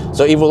cabin.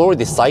 So it will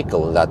already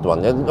cycle that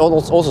one. And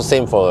also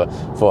same for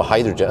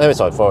hydrogen,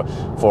 for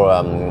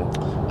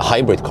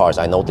hybrid cars.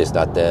 I noticed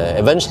that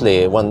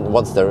eventually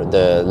once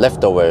the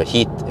leftover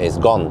heat is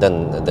gone,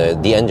 then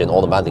the engine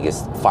automatically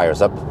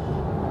fires up.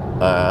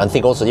 I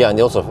think also, yeah, and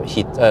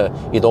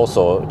it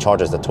also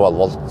charges the 12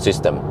 volt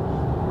system.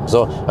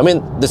 So, I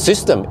mean, the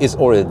system is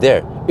already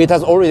there. It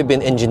has already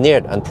been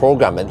engineered and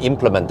programmed and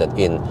implemented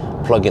in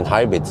plug-in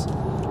hybrids.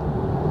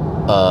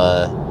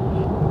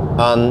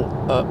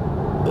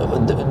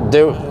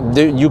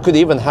 You could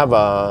even have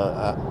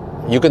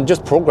you can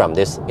just program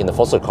this in a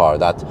fossil car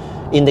that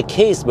in the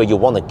case where you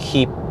want to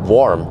keep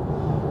warm,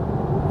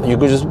 you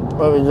could just,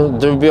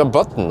 there will be a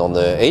button on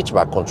the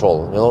HVAC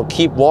control, you know,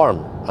 keep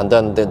warm, and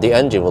then the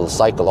engine will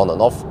cycle on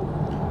and off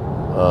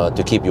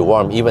to keep you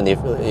warm, even if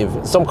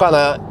some kind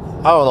of,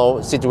 I don't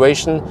know,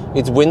 situation,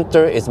 it's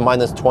winter, it's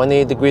minus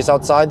 20 degrees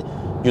outside,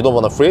 you don't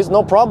want to freeze,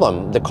 no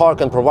problem. The car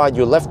can provide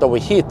you leftover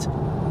heat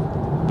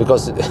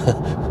because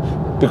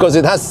because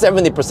it has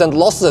 70%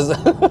 losses.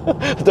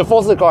 The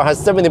fossil car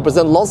has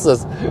 70%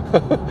 losses.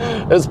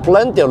 There's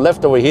plenty of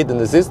leftover heat in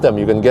the system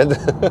you can get.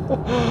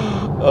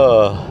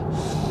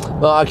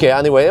 Okay,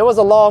 anyway, it was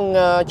a long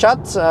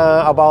chat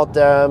about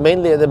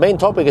mainly the main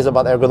topic is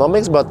about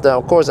ergonomics, but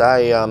of course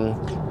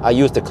I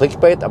used the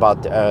clickbait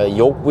about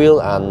yoke wheel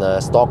and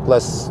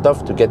stalkless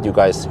stuff to get you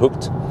guys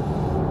hooked.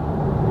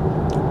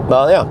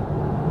 But yeah,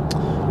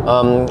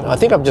 I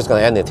think I'm just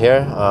gonna end it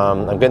here.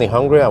 I'm getting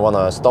hungry. I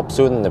wanna stop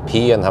soon and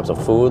pee and have some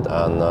food,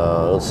 and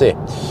we'll see.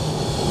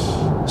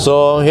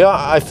 So yeah,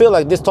 I feel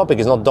like this topic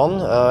is not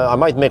done. I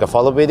might make a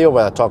follow-up video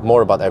where I talk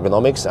more about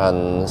ergonomics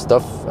and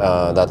stuff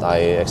that I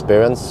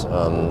experience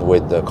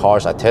with the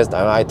cars I test.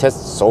 I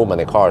test so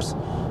many cars.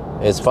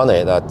 It's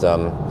funny that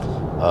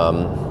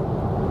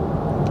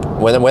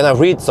when I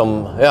read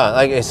some, yeah,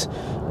 like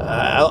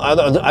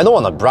I don't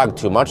want to brag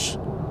too much,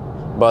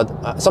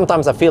 but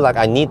sometimes I feel like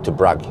I need to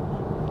brag,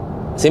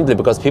 simply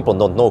because people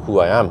don't know who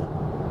I am.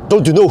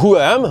 Don't you know who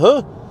I am,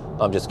 huh?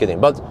 I'm just kidding,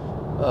 but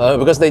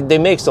because they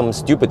make some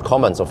stupid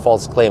comments or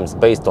false claims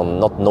based on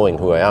not knowing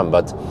who I am.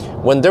 But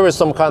when there is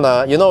some kind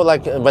of, you know,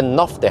 like when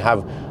NAF, they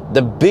have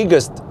the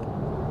biggest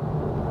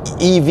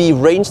EV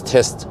range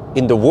test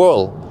in the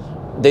world.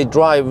 They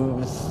drive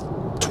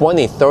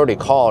 20, 30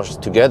 cars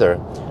together.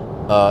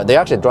 They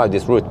actually drive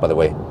this route, by the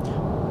way.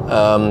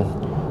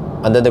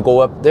 And then they go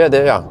up there,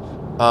 yeah.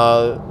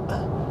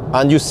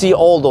 And you see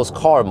all those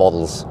car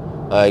models,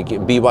 like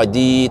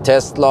BYD,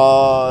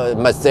 Tesla,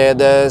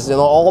 Mercedes, you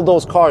know, all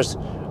those cars.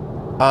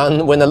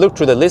 And when I look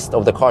through the list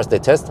of the cars they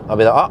test, I'll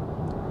be like,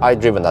 I've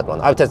driven that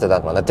one. I've tested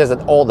that one. I tested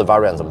all the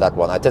variants of that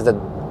one. I tested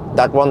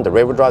that one, the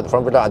rear wheel drive, the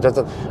front wheel drive.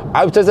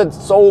 I've tested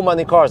so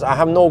many cars. I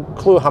have no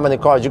clue how many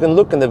cars. You can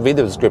look in the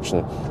video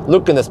description,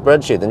 look in the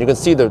spreadsheet, and you can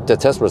see the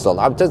test result.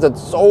 I've tested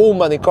so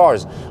many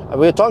cars.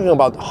 We're talking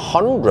about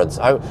hundreds.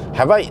 I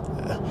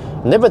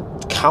never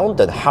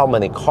counted how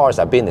many cars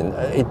I've been in.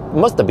 It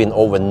must have been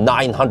over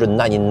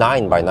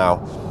 999 by now.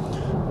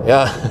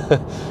 Yeah.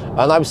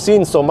 And I've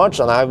seen so much,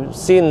 and I've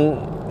seen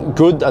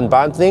good and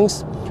bad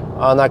things.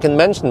 And I can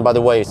mention, by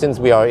the way, since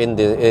we are in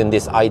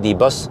this ID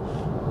bus,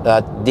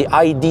 that the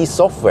ID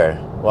software,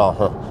 well,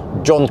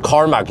 John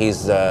Carmack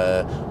is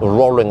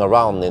rolling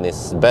around in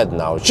his bed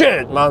now.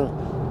 Shit, man!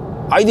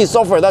 ID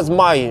software, that's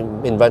my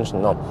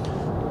invention. No,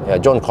 yeah,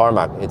 John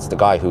Carmack, it's the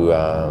guy who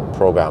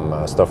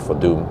program stuff for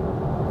Doom.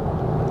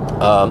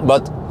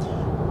 But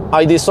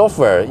ID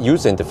software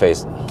user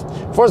interface.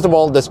 First of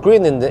all, the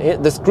screen in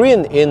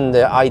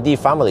the ID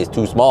family is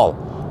too small.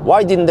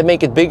 Why didn't they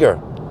make it bigger?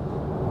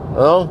 You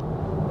know?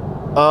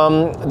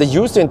 The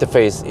user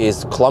interface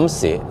is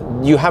clumsy.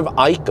 You have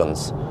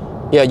icons.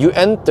 Yeah, you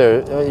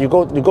enter, you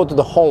go to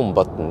the home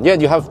button. Yeah,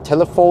 you have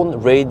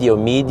telephone, radio,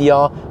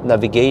 media,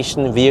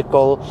 navigation,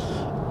 vehicle.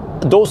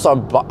 Those are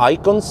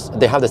icons.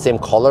 They have the same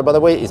color, by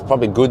the way. It's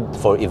probably good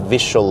for a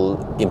visual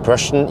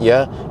impression.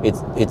 Yeah,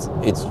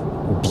 it's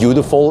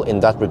beautiful in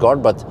that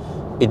regard, but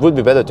it would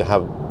be better to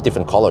have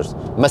different colors.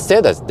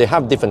 Mercedes, they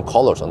have different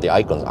colors on the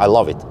icons. I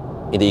love it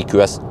in the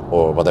EQS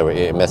or whatever,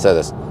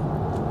 Mercedes.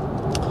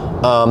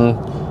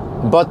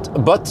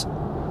 But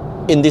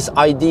in this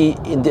ID,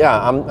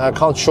 I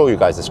can't show you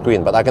guys the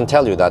screen, but I can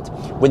tell you that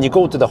when you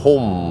go to the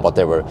home,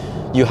 whatever,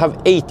 you have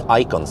 8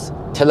 icons: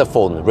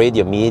 telephone,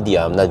 radio,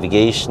 media,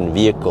 navigation,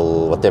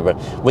 vehicle, whatever.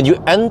 When you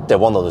enter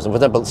one of those, for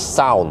example,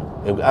 sound,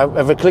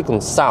 if I click on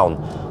sound,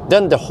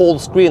 then the whole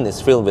screen is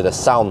filled with the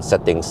sound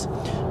settings,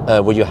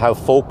 where you have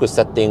focus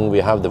setting, we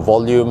have the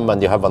volume,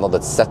 and you have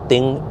another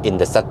setting in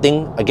the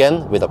setting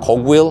again with a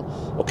cogwheel.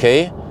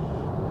 Okay.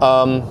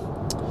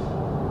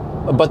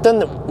 But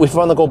then if I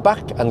want to go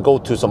back and go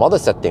to some other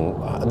setting,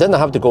 then I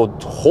have to go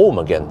to home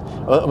again.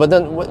 But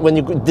then when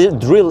you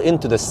drill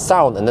into the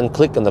sound and then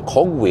click on the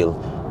cogwheel,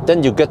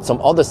 then you get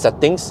some other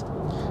settings.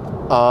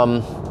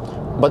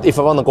 But if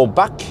I want to go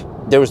back,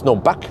 there is no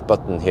back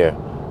button here.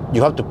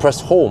 You have to press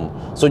home.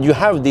 So you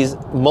have this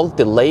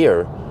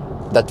multi-layer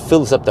that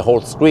fills up the whole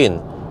screen.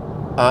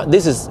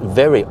 This is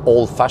very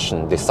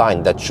old-fashioned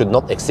design that should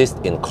not exist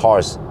in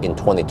cars in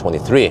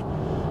 2023.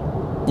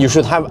 You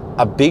should have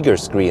a bigger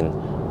screen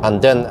and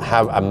then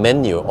have a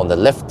menu on the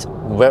left,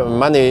 where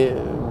many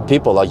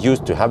people are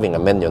used to having a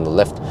menu on the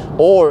left,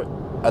 or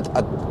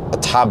a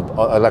tab,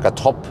 like a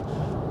top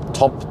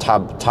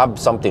tab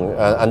something,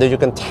 and then you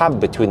can tab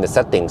between the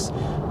settings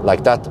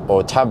like that,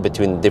 or tab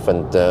between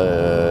different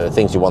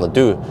things you want to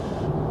do.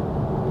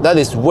 That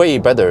is way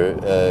better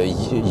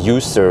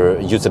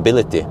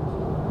usability.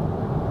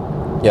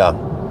 Yeah.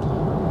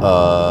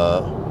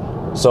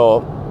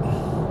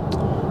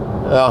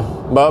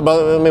 But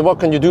I mean, what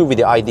can you do with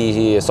the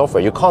ID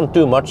software? You can't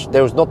do much.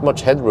 There's not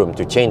much headroom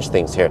to change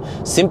things here,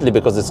 simply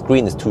because the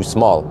screen is too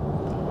small.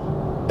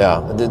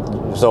 Yeah.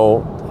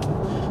 So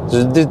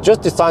they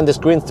just design the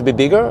screens to be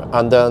bigger,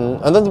 and then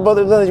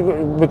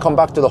we come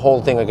back to the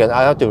whole thing again.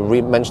 I have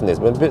to mention this.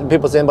 When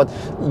people say, but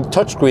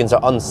touch screens are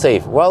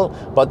unsafe. Well,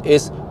 but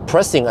is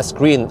pressing a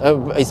screen,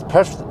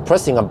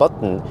 pressing a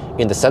button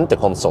in the center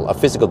console, a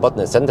physical button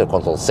in the center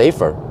console,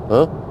 safer?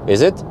 Huh?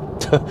 Is it?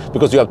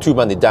 because you have too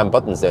many damn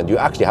buttons there, and you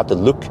actually have to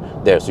look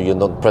there so you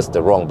don't press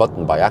the wrong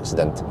button by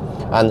accident.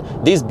 And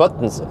these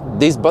buttons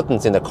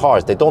in the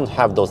cars, they don't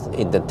have those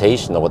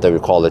indentation or whatever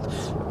you call it.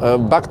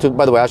 Back to,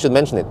 by the way, I should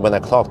mention it when I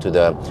talk to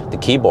the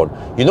keyboard.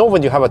 You know,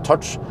 when you have a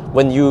touch,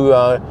 when you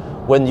are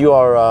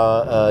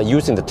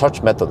using the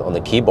touch method on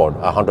the keyboard,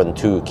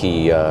 102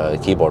 key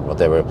keyboard,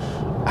 whatever.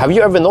 Have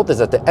you ever noticed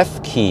that the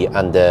F key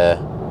and the,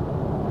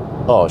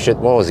 oh shit,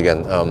 what was it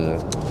again?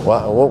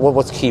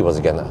 What key was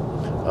it again?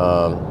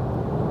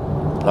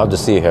 I have to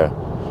see here.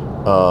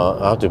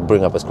 I have to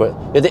bring up a square.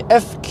 Yeah, the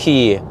F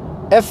key,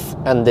 F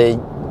and the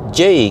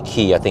J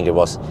key, I think it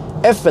was.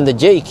 F and the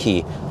J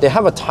key, they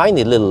have a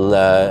tiny little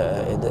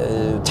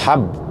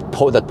tab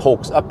that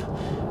pokes up,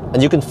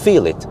 and you can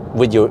feel it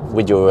with your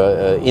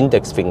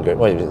index finger,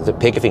 or the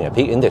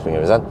index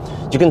finger, is that?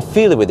 You can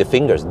feel it with the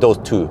fingers, those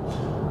two.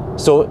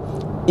 So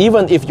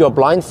even if you're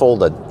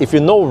blindfolded, if you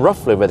know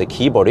roughly where the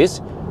keyboard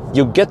is,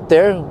 you get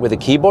there with the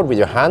keyboard with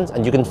your hands,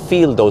 and you can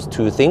feel those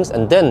two things,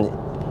 and then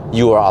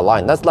you are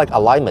aligned. That's like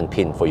alignment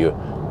pin for you.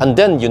 And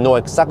then you know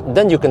exactly,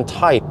 then you can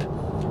type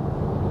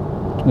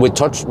with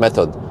touch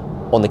method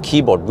on the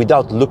keyboard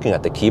without looking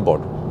at the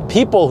keyboard.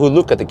 People who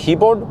look at the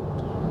keyboard,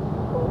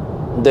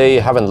 they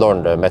haven't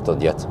learned the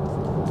method yet.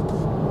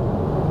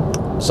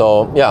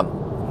 So yeah,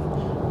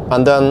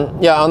 and then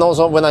yeah, and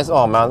also when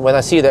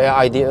I see the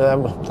idea,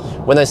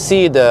 when I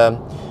see the,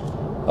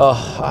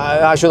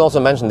 I should also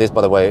mention this,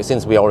 by the way,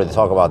 since we already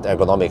talk about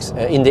ergonomics.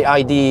 In the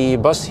ID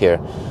bus here,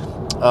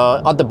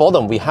 at the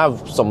bottom we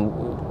have some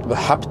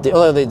haptic,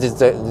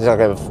 it's like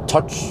a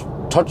touch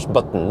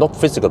button, not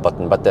physical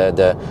button, but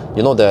the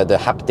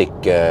haptic,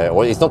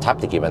 or it's not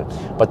haptic even,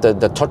 but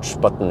the touch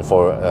button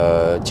for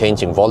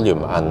changing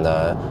volume and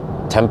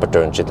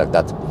temperature and shit like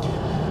that.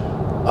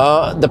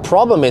 The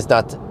problem is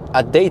that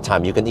at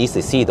daytime you can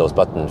easily see those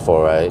buttons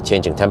for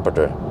changing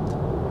temperature.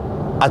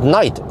 At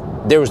night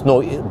there is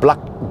no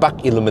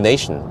back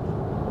illumination.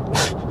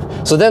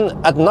 So then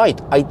at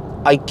night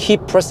I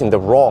keep pressing the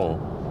wrong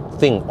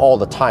thing all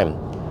the time.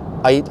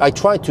 I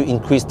try to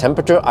increase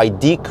temperature, I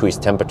decrease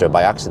temperature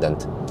by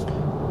accident.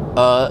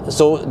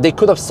 So they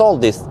could have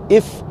solved this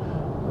if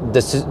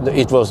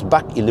it was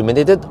back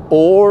illuminated,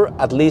 or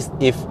at least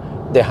if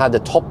they had the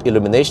top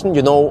illumination.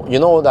 You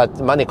know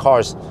that many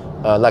cars,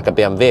 like a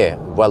BMW,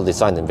 well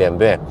designed in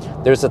BMW,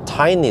 there's a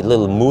tiny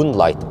little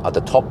moonlight at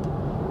the top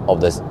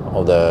of the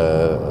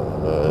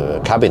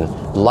cabin,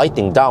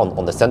 lighting down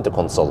on the center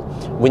console.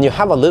 When you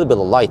have a little bit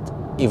of light,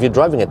 if you're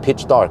driving at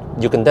pitch dark,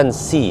 you can then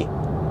see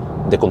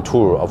the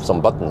contour of some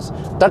buttons.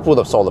 That would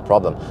have solved the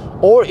problem.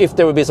 Or if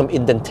there would be some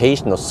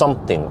indentation or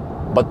something.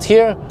 But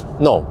here,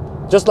 no.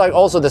 Just like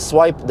also the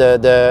swipe,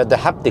 the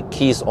haptic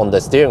keys on the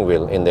steering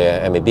wheel in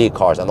the MEB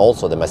cars and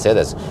also the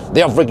Mercedes,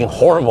 they are freaking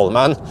horrible,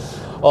 man.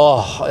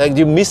 Oh,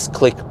 you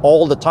misclick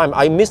all the time.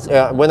 I miss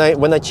when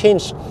I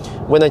change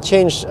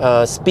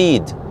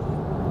speed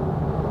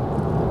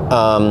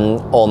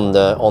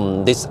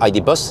on this ID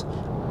bus.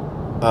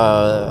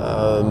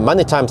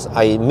 Many times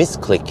I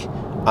misclick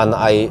and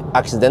I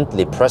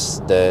accidentally press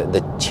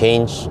the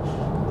change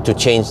to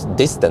change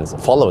distance,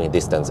 following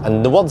distance.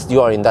 And once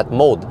you are in that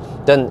mode,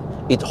 then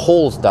it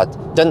holds that.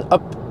 Then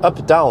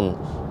up down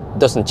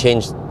doesn't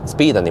change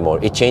speed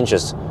anymore. It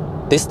changes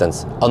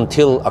distance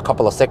until a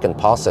couple of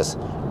seconds passes,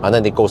 and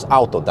then it goes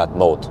out of that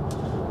mode.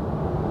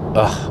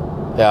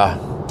 Yeah.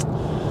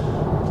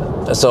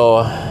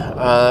 So,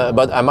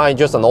 but am I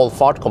just an old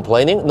fart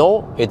complaining?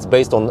 No, it's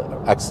based on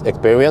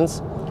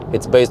experience.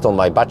 It's based on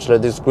my bachelor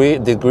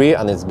degree,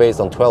 and it's based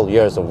on 12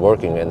 years of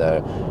working in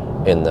the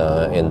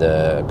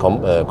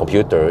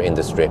computer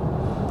industry.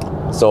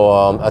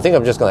 So I think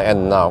I'm just gonna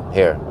end now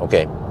here,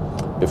 okay,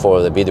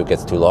 before the video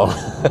gets too long.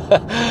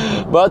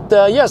 But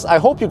yes, I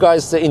hope you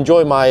guys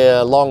enjoy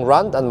my long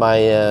rant and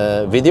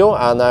my video,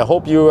 and I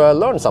hope you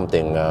learn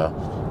something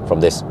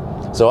from this.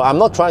 So I'm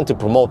not trying to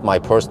promote my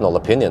personal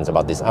opinions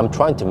about this. I'm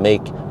trying to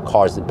make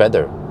cars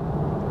better.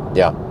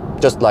 Yeah,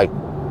 just like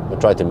I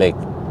try to make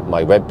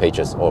my web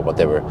pages or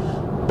whatever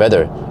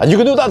better. And you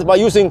can do that by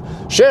using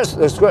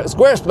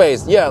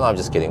Squarespace. Yeah, no, I'm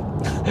just kidding.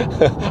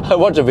 I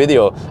watch a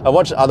video. I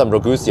watch Adam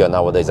Ragusea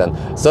nowadays, and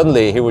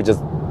suddenly he would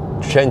just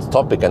change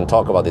topic and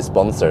talk about his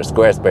sponsor,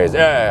 Squarespace.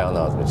 Yeah,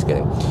 no, I'm just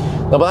kidding.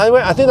 No, but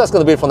anyway, I think that's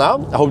going to be it for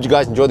now. I hope you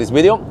guys enjoyed this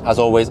video. As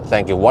always,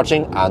 thank you for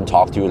watching, and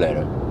talk to you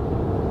later.